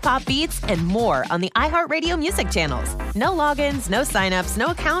away with hip hop beats and more on the iHeartRadio music channels. No logins, no signups, no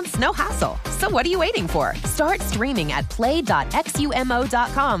accounts, no hassle. So what are you waiting for? Start streaming at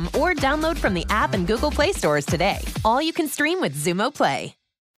play.xumo.com or download from the app and Google Play stores today. All you can stream with Xumo Play.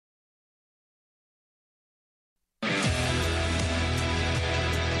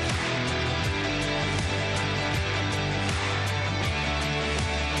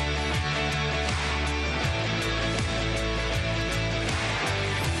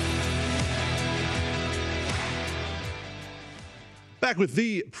 Back with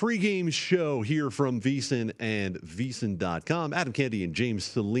the pregame show here from VSiN and VSiN.com. Adam Candy and James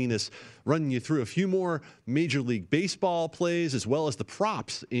Salinas running you through a few more Major League Baseball plays as well as the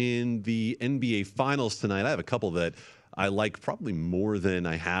props in the NBA Finals tonight. I have a couple that I like probably more than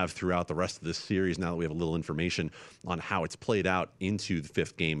I have throughout the rest of this series now that we have a little information on how it's played out into the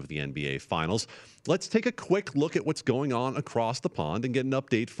fifth game of the NBA Finals. Let's take a quick look at what's going on across the pond and get an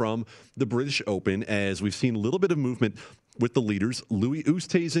update from the British Open as we've seen a little bit of movement with the leaders. Louis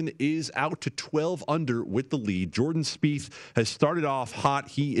Oosthuizen is out to 12 under with the lead. Jordan Spieth has started off hot.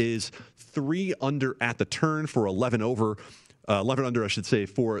 He is 3 under at the turn for 11 under, I should say,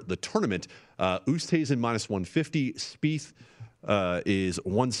 for the tournament. Oosthuizen minus 150. Spieth is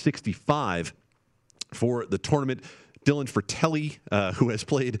 165 for the tournament. Dylan Fratelli, who has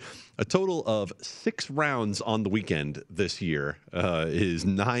played a total of 6 rounds on the weekend this year, is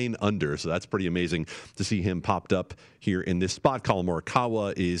 9 under. So that's pretty amazing to see him popped up here in this spot. Colin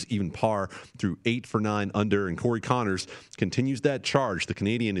Morikawa is even par through 8 for 9 under. And Corey Connors continues that charge. The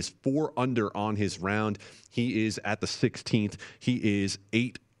Canadian is 4 under on his round. He is at the 16th. He is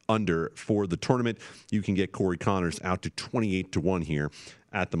 8 under for the tournament. You can get Corey Connors out to 28 to 1 here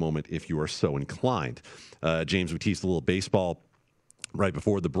at the moment if you are so inclined. James, we teased a little baseball right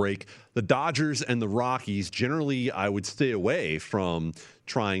before the break. The Dodgers and the Rockies, generally I would stay away from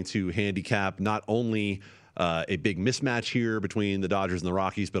trying to handicap not only a big mismatch here between the Dodgers and the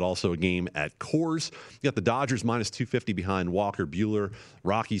Rockies, but also a game at Coors. You got the Dodgers minus 250 behind Walker Buehler.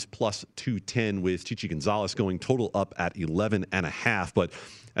 Rockies plus 210 with Chichi Gonzalez going total up at 11.5. But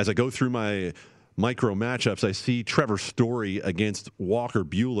as I go through my micro matchups, I see Trevor Story against Walker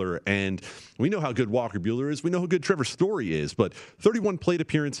Buehler, and we know how good Walker Buehler is. We know how good Trevor Story is, but 31 plate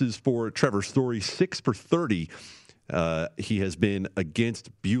appearances for Trevor Story, 6 for 30. He has been against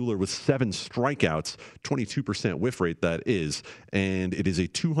Buehler with 7 strikeouts, 22% whiff rate that is, and it is a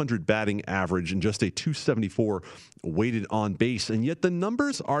 200 batting average and just a 274 weighted on base, and yet the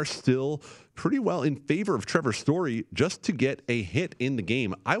numbers are still pretty well in favor of Trevor Story just to get a hit in the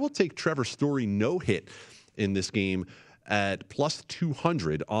game. I will take Trevor Story no hit in this game at plus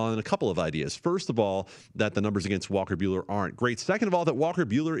 200 on a couple of ideas. First of all, that the numbers against Walker Buehler aren't great. Second of all, that Walker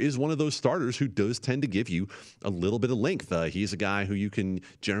Buehler is one of those starters who does tend to give you a little bit of length. He's a guy who you can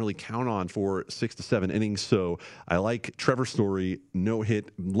generally count on for 6 to 7 innings. So I like Trevor Story no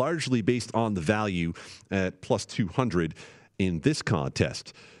hit, largely based on the value at plus 200 in this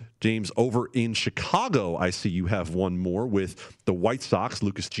contest. James, over in Chicago, I see you have one more with the White Sox,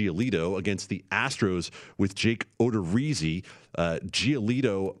 Lucas Giolito, against the Astros with Jake Odorizzi.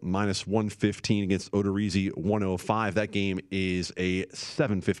 Giolito minus 115 against Odorizzi 105. That game is a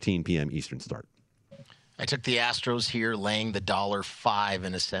 7:15 p.m. Eastern start. I took the Astros here, laying the $1.05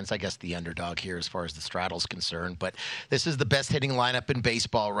 in a sense. I guess the underdog here as far as the straddle's concerned. But this is the best hitting lineup in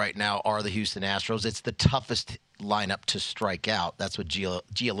baseball right now are the Houston Astros. It's the toughest lineup to strike out. That's what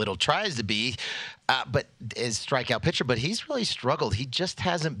Giolito tries to be, but is strikeout pitcher. But he's really struggled. He just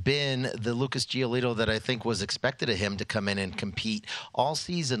hasn't been the Lucas Giolito that I think was expected of him to come in and compete all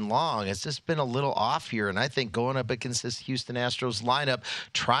season long. It's just been a little off here. And I think going up against this Houston Astros lineup,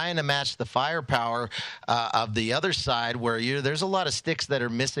 trying to match the firepower of the other side, where there's a lot of sticks that are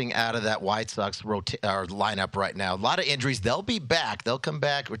missing out of that White Sox lineup right now. A lot of injuries. They'll be back. They'll come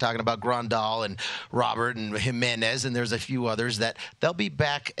back. We're talking about Grandal and Robert and Jimenez, and there's a few others that they'll be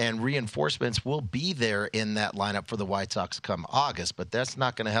back, and reinforcements will be there in that lineup for the White Sox come August. But that's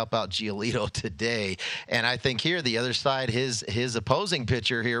not going to help out Giolito today. And I think here, the other side, his opposing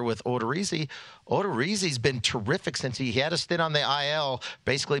pitcher here with Odorizzi. Odorizzi's been terrific since he had a stint on the IL,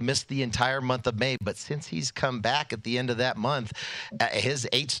 basically missed the entire month of May. But since he's come back at the end of that month, his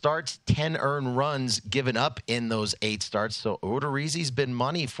 8 starts, 10 earned runs given up in those 8 starts. So Odorizzi's been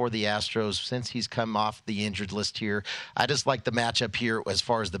money for the Astros since he's come off the injured list here. I just like the matchup here as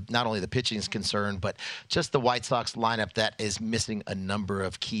far as not only the pitching is concerned, concern, but just the White Sox lineup that is missing a number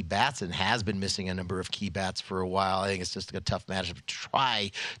of key bats and has been missing a number of key bats for a while. I think it's just a tough matchup to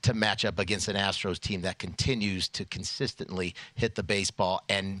try to match up against an Astros team that continues to consistently hit the baseball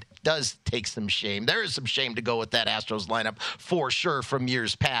and does take some shame. There is some shame to go with that Astros lineup for sure from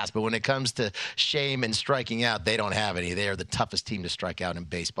years past, but when it comes to shame and striking out, they don't have any. They are the toughest team to strike out in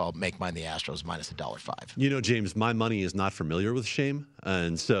baseball. Make mine the Astros minus $1.05. You know, James, my money is not familiar with shame,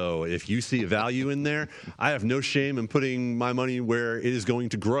 and so if you see a value in there, I have no shame in putting my money where it is going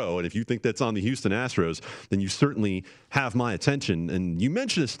to grow, and if you think that's on the Houston Astros, then you certainly have my attention. And you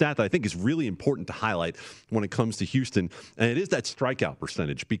mentioned a stat that I think is really important to highlight when it comes to Houston, and it is that strikeout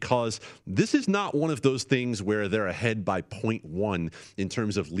percentage, because this is not one of those things where they're ahead by 0.1 in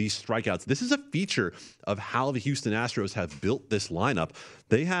terms of least strikeouts. This is a feature of how the Houston Astros have built this lineup.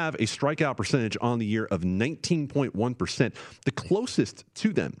 They have a strikeout percentage on the year of 19.1%. The closest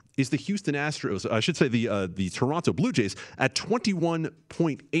to them is the Houston Astros, I should say the Toronto Blue Jays, at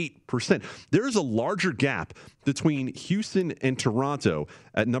 21.8%. There is a larger gap between Houston and Toronto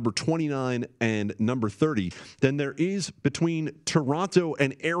at number 29 and number 30 than there is between Toronto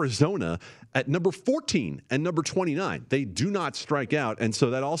and Arizona at number 14 and number 29. They do not strike out, and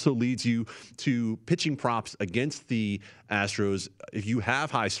so that also leads you to pitching props against the Astros. If you have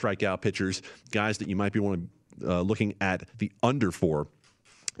high strikeout pitchers, guys that you might be looking at the under for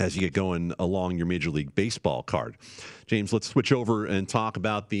as you get going along your Major League Baseball card. James, let's switch over and talk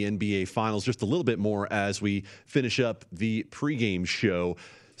about the NBA Finals just a little bit more as we finish up the pregame show.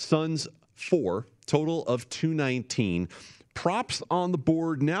 Suns 4, total of 219. Props on the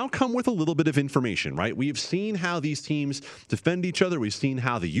board now come with a little bit of information, right? We have seen how these teams defend each other. We've seen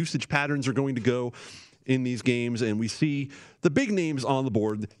how the usage patterns are going to go in these games, and we see the big names on the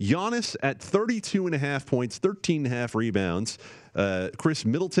board. Giannis at 32.5 points, 13.5 rebounds. Chris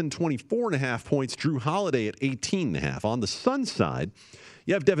Middleton, 24.5 points. Drew Holiday at 18.5. On the Suns side,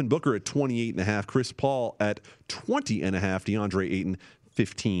 you have Devin Booker at 28.5. Chris Paul at 20.5. DeAndre Ayton,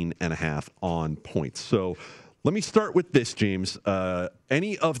 15.5 on points. So let me start with this, James.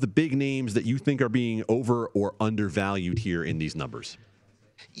 Any of the big names that you think are being over or undervalued here in these numbers?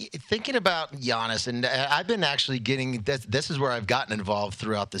 Thinking about Giannis, and I've been actually getting this is where I've gotten involved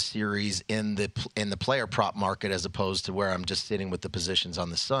throughout the series in the player prop market, as opposed to where I'm just sitting with the positions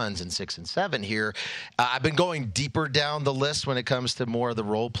on the Suns in 6 and 7 here. I've been going deeper down the list when it comes to more of the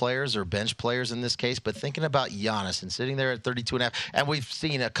role players or bench players in this case, but thinking about Giannis and sitting there at 32.5, and we've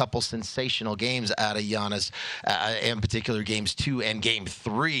seen a couple sensational games out of Giannis, in particular games 2 and game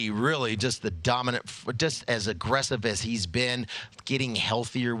 3, really just the dominant, just as aggressive as he's been, getting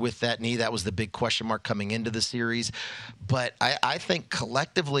healthier with that knee. That was the big question mark coming into the series. But I think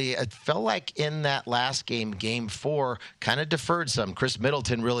collectively, it felt like in that last game, game 4, kind of deferred some. Chris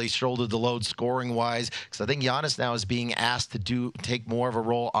Middleton really shouldered the load scoring-wise, because I think Giannis now is being asked to take more of a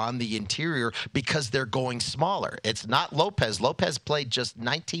role on the interior because they're going smaller. It's not Lopez. Lopez played just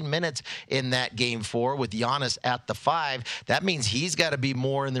 19 minutes in that game 4 with Giannis at the 5. That means he's got to be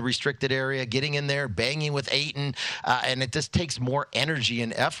more in the restricted area, getting in there, banging with Ayton, and it just takes more energy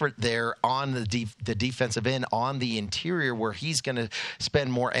and effort there on the defensive end, on the interior, where he's going to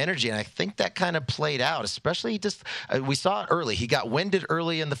spend more energy. And I think that kind of played out, especially just we saw it early. He got winded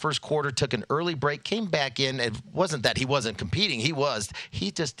early in the first quarter, took an early break, came back in. It wasn't that he wasn't competing. He was.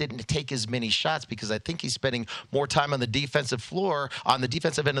 He just didn't take as many shots because I think he's spending more time on the defensive floor, on the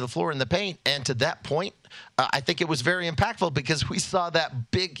defensive end of the floor in the paint. And to that point, I think it was very impactful because we saw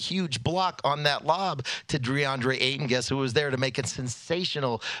that big, huge block on that lob to DeAndre Ayton, guess who was there to make it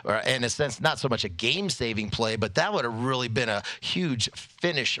sensational, or in a sense, not so much a game-saving play, but that would have really been a huge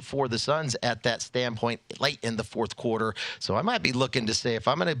finish for the Suns at that standpoint late in the fourth quarter. So I might be looking to say, if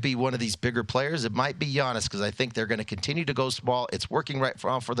I'm going to be one of these bigger players, it might be Giannis, because I think they're going to continue to go small. It's working right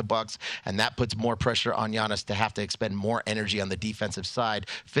for the Bucks, and that puts more pressure on Giannis to have to expend more energy on the defensive side,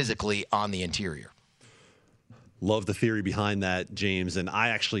 physically on the interior. Love the theory behind that, James. And I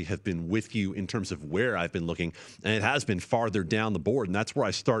actually have been with you in terms of where I've been looking, and it has been farther down the board. And that's where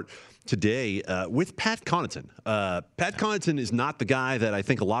I start today with Pat Connaughton. Pat Connaughton is not the guy that I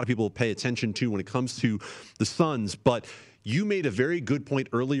think a lot of people pay attention to when it comes to the Suns, but you made a very good point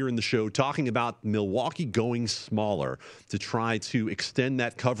earlier in the show talking about Milwaukee going smaller to try to extend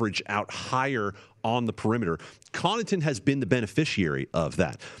that coverage out higher on the perimeter. Connaughton has been the beneficiary of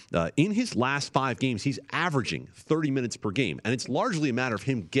that. In his last 5 games, he's averaging 30 minutes per game, and it's largely a matter of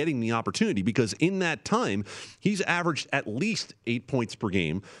him getting the opportunity, because in that time, he's averaged at least 8 points per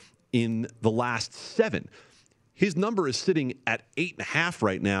game in the last 7. His number is sitting at 8.5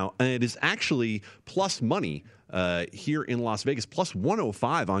 right now, and it is actually plus money here in Las Vegas, plus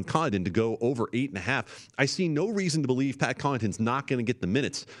 105 on Connaughton to go over 8.5. I see no reason to believe Pat Connaughton's not going to get the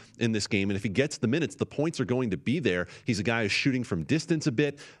minutes in this game. And if he gets the minutes, the points are going to be there. He's a guy who's shooting from distance a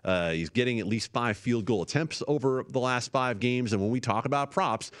bit. He's getting at least 5 field goal attempts over the last 5 games. And when we talk about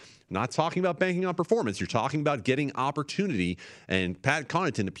props, not talking about banking on performance. You're talking about getting opportunity. And Pat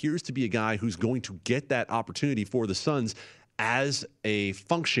Connaughton appears to be a guy who's going to get that opportunity for the Suns as a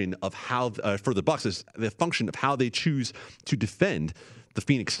function of how, for the Bucks, as the function of how they choose to defend the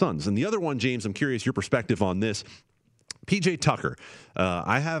Phoenix Suns. And the other one, James, I'm curious your perspective on this. PJ Tucker,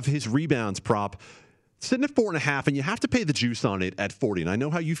 I have his rebounds prop sitting at 4.5, and you have to pay the juice on it at 40. And I know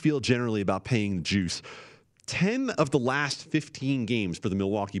how you feel generally about paying the juice. 10 of the last 15 games for the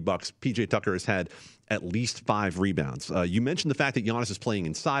Milwaukee Bucks, PJ Tucker has had at least 5 rebounds. You mentioned the fact that Giannis is playing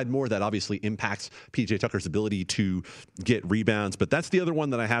inside more. That obviously impacts PJ Tucker's ability to get rebounds, but that's the other one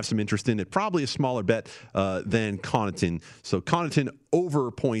that I have some interest in. It probably a smaller bet than Connaughton. So Connaughton over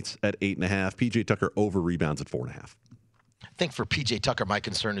points at 8.5, PJ Tucker over rebounds at 4.5. I think for PJ Tucker, my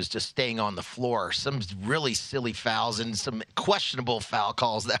concern is just staying on the floor. Some really silly fouls and some questionable foul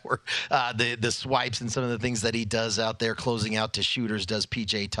calls that were the swipes and some of the things that he does out there, closing out to shooters, does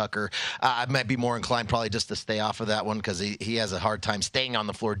PJ Tucker. I might be more inclined probably just to stay off of that one because he has a hard time staying on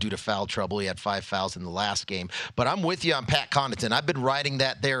the floor due to foul trouble. He had 5 fouls in the last game. But I'm with you on Pat Connaughton. I've been riding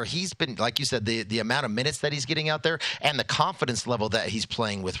that there. He's been, like you said, the amount of minutes that he's getting out there and the confidence level that he's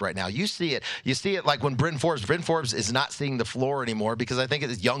playing with right now. You see it. You see it like when Bryn Forbes is not seeing the floor anymore because I think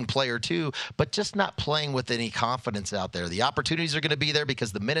it's a young player too, but just not playing with any confidence out there. The opportunities are going to be there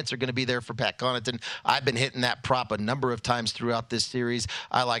because the minutes are going to be there for Pat Connaughton. I've been hitting that prop a number of times throughout this series.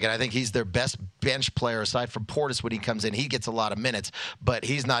 I like it. I think he's their best bench player aside from Portis when he comes in. He gets a lot of minutes, but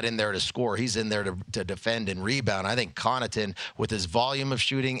he's not in there to score. He's in there to defend and rebound. I think Connaughton, with his volume of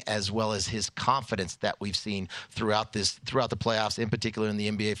shooting as well as his confidence that we've seen throughout the playoffs, in particular in the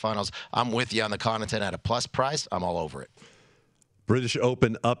NBA Finals, I'm with you on the Connaughton at a plus price. I'm all over it. British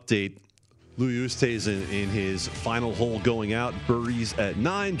Open update. Louis Oosthuizen in his final hole going out. Birdies at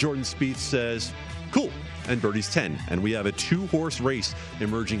 9. Jordan Spieth says, cool. And birdies 10. And we have a 2-horse race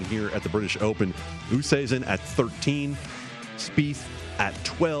emerging here at the British Open. Oosthuizen at 13. Spieth at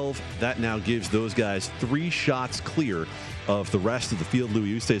 12. That now gives those guys 3 shots clear of the rest of the field.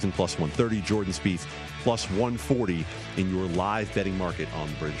 Louis Oosthuizen plus 130. Jordan Spieth plus 140 in your live betting market on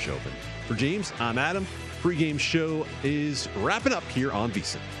the British Open. For James, I'm Adam. Pre-game show is wrapping up here on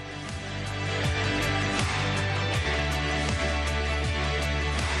VSiN.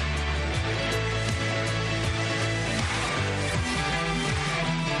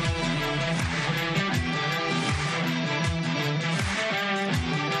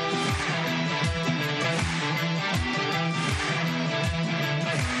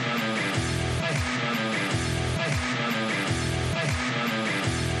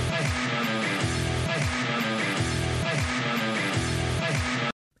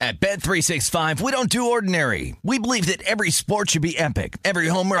 At Bet365, we don't do ordinary. We believe that every sport should be epic. Every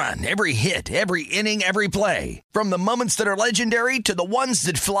home run, every hit, every inning, every play. From the moments that are legendary to the ones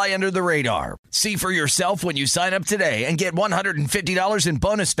that fly under the radar. See for yourself when you sign up today and get $150 in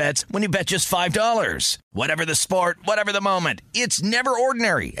bonus bets when you bet just $5. Whatever the sport, whatever the moment, it's never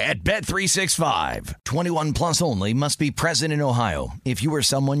ordinary at Bet365. 21 plus only. Must be present in Ohio. If you or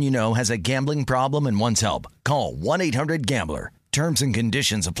someone you know has a gambling problem and wants help, call 1-800-GAMBLER. Terms and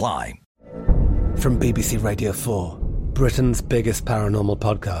conditions apply. From BBC Radio 4, Britain's biggest paranormal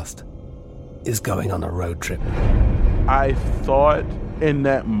podcast is going on a road trip. I thought in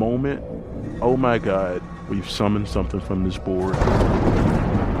that moment, oh my God, we've summoned something from this board.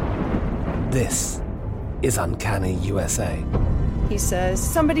 This is Uncanny USA. He says,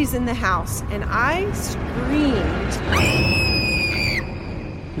 somebody's in the house, and I screamed.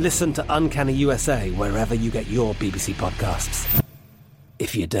 Listen to Uncanny USA wherever you get your BBC podcasts,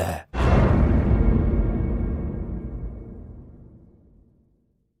 if you dare.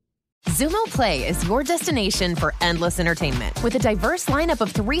 Xumo Play is your destination for endless entertainment. With a diverse lineup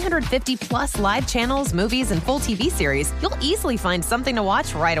of 350-plus live channels, movies, and full TV series, you'll easily find something to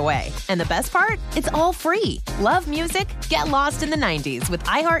watch right away. And the best part? It's all free. Love music? Get lost in the 90s with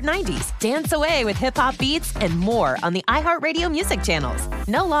iHeart 90s, dance away with hip-hop beats, and more on the iHeartRadio music channels.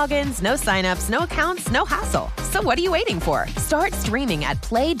 No logins, no signups, no accounts, no hassle. So what are you waiting for? Start streaming at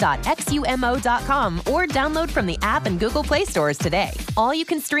play.xumo.com or download from the app and Google Play stores today. All you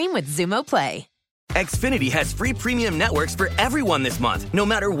can stream with Xumo Play. Xfinity has free premium networks for everyone this month, no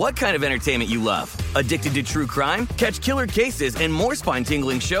matter what kind of entertainment you love. Addicted to true crime? Catch killer cases and more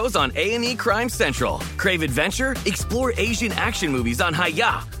spine-tingling shows on A&E Crime Central. Crave adventure? Explore Asian action movies on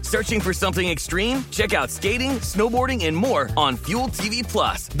Hi-Ya. Searching for something extreme? Check out skating, snowboarding, and more on Fuel TV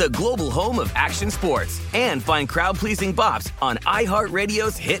Plus, the global home of action sports. And find crowd-pleasing bops on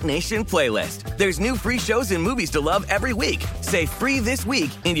iHeartRadio's Hit Nation playlist. There's new free shows and movies to love every week. Say free this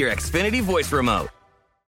week in your Xfinity voice remote.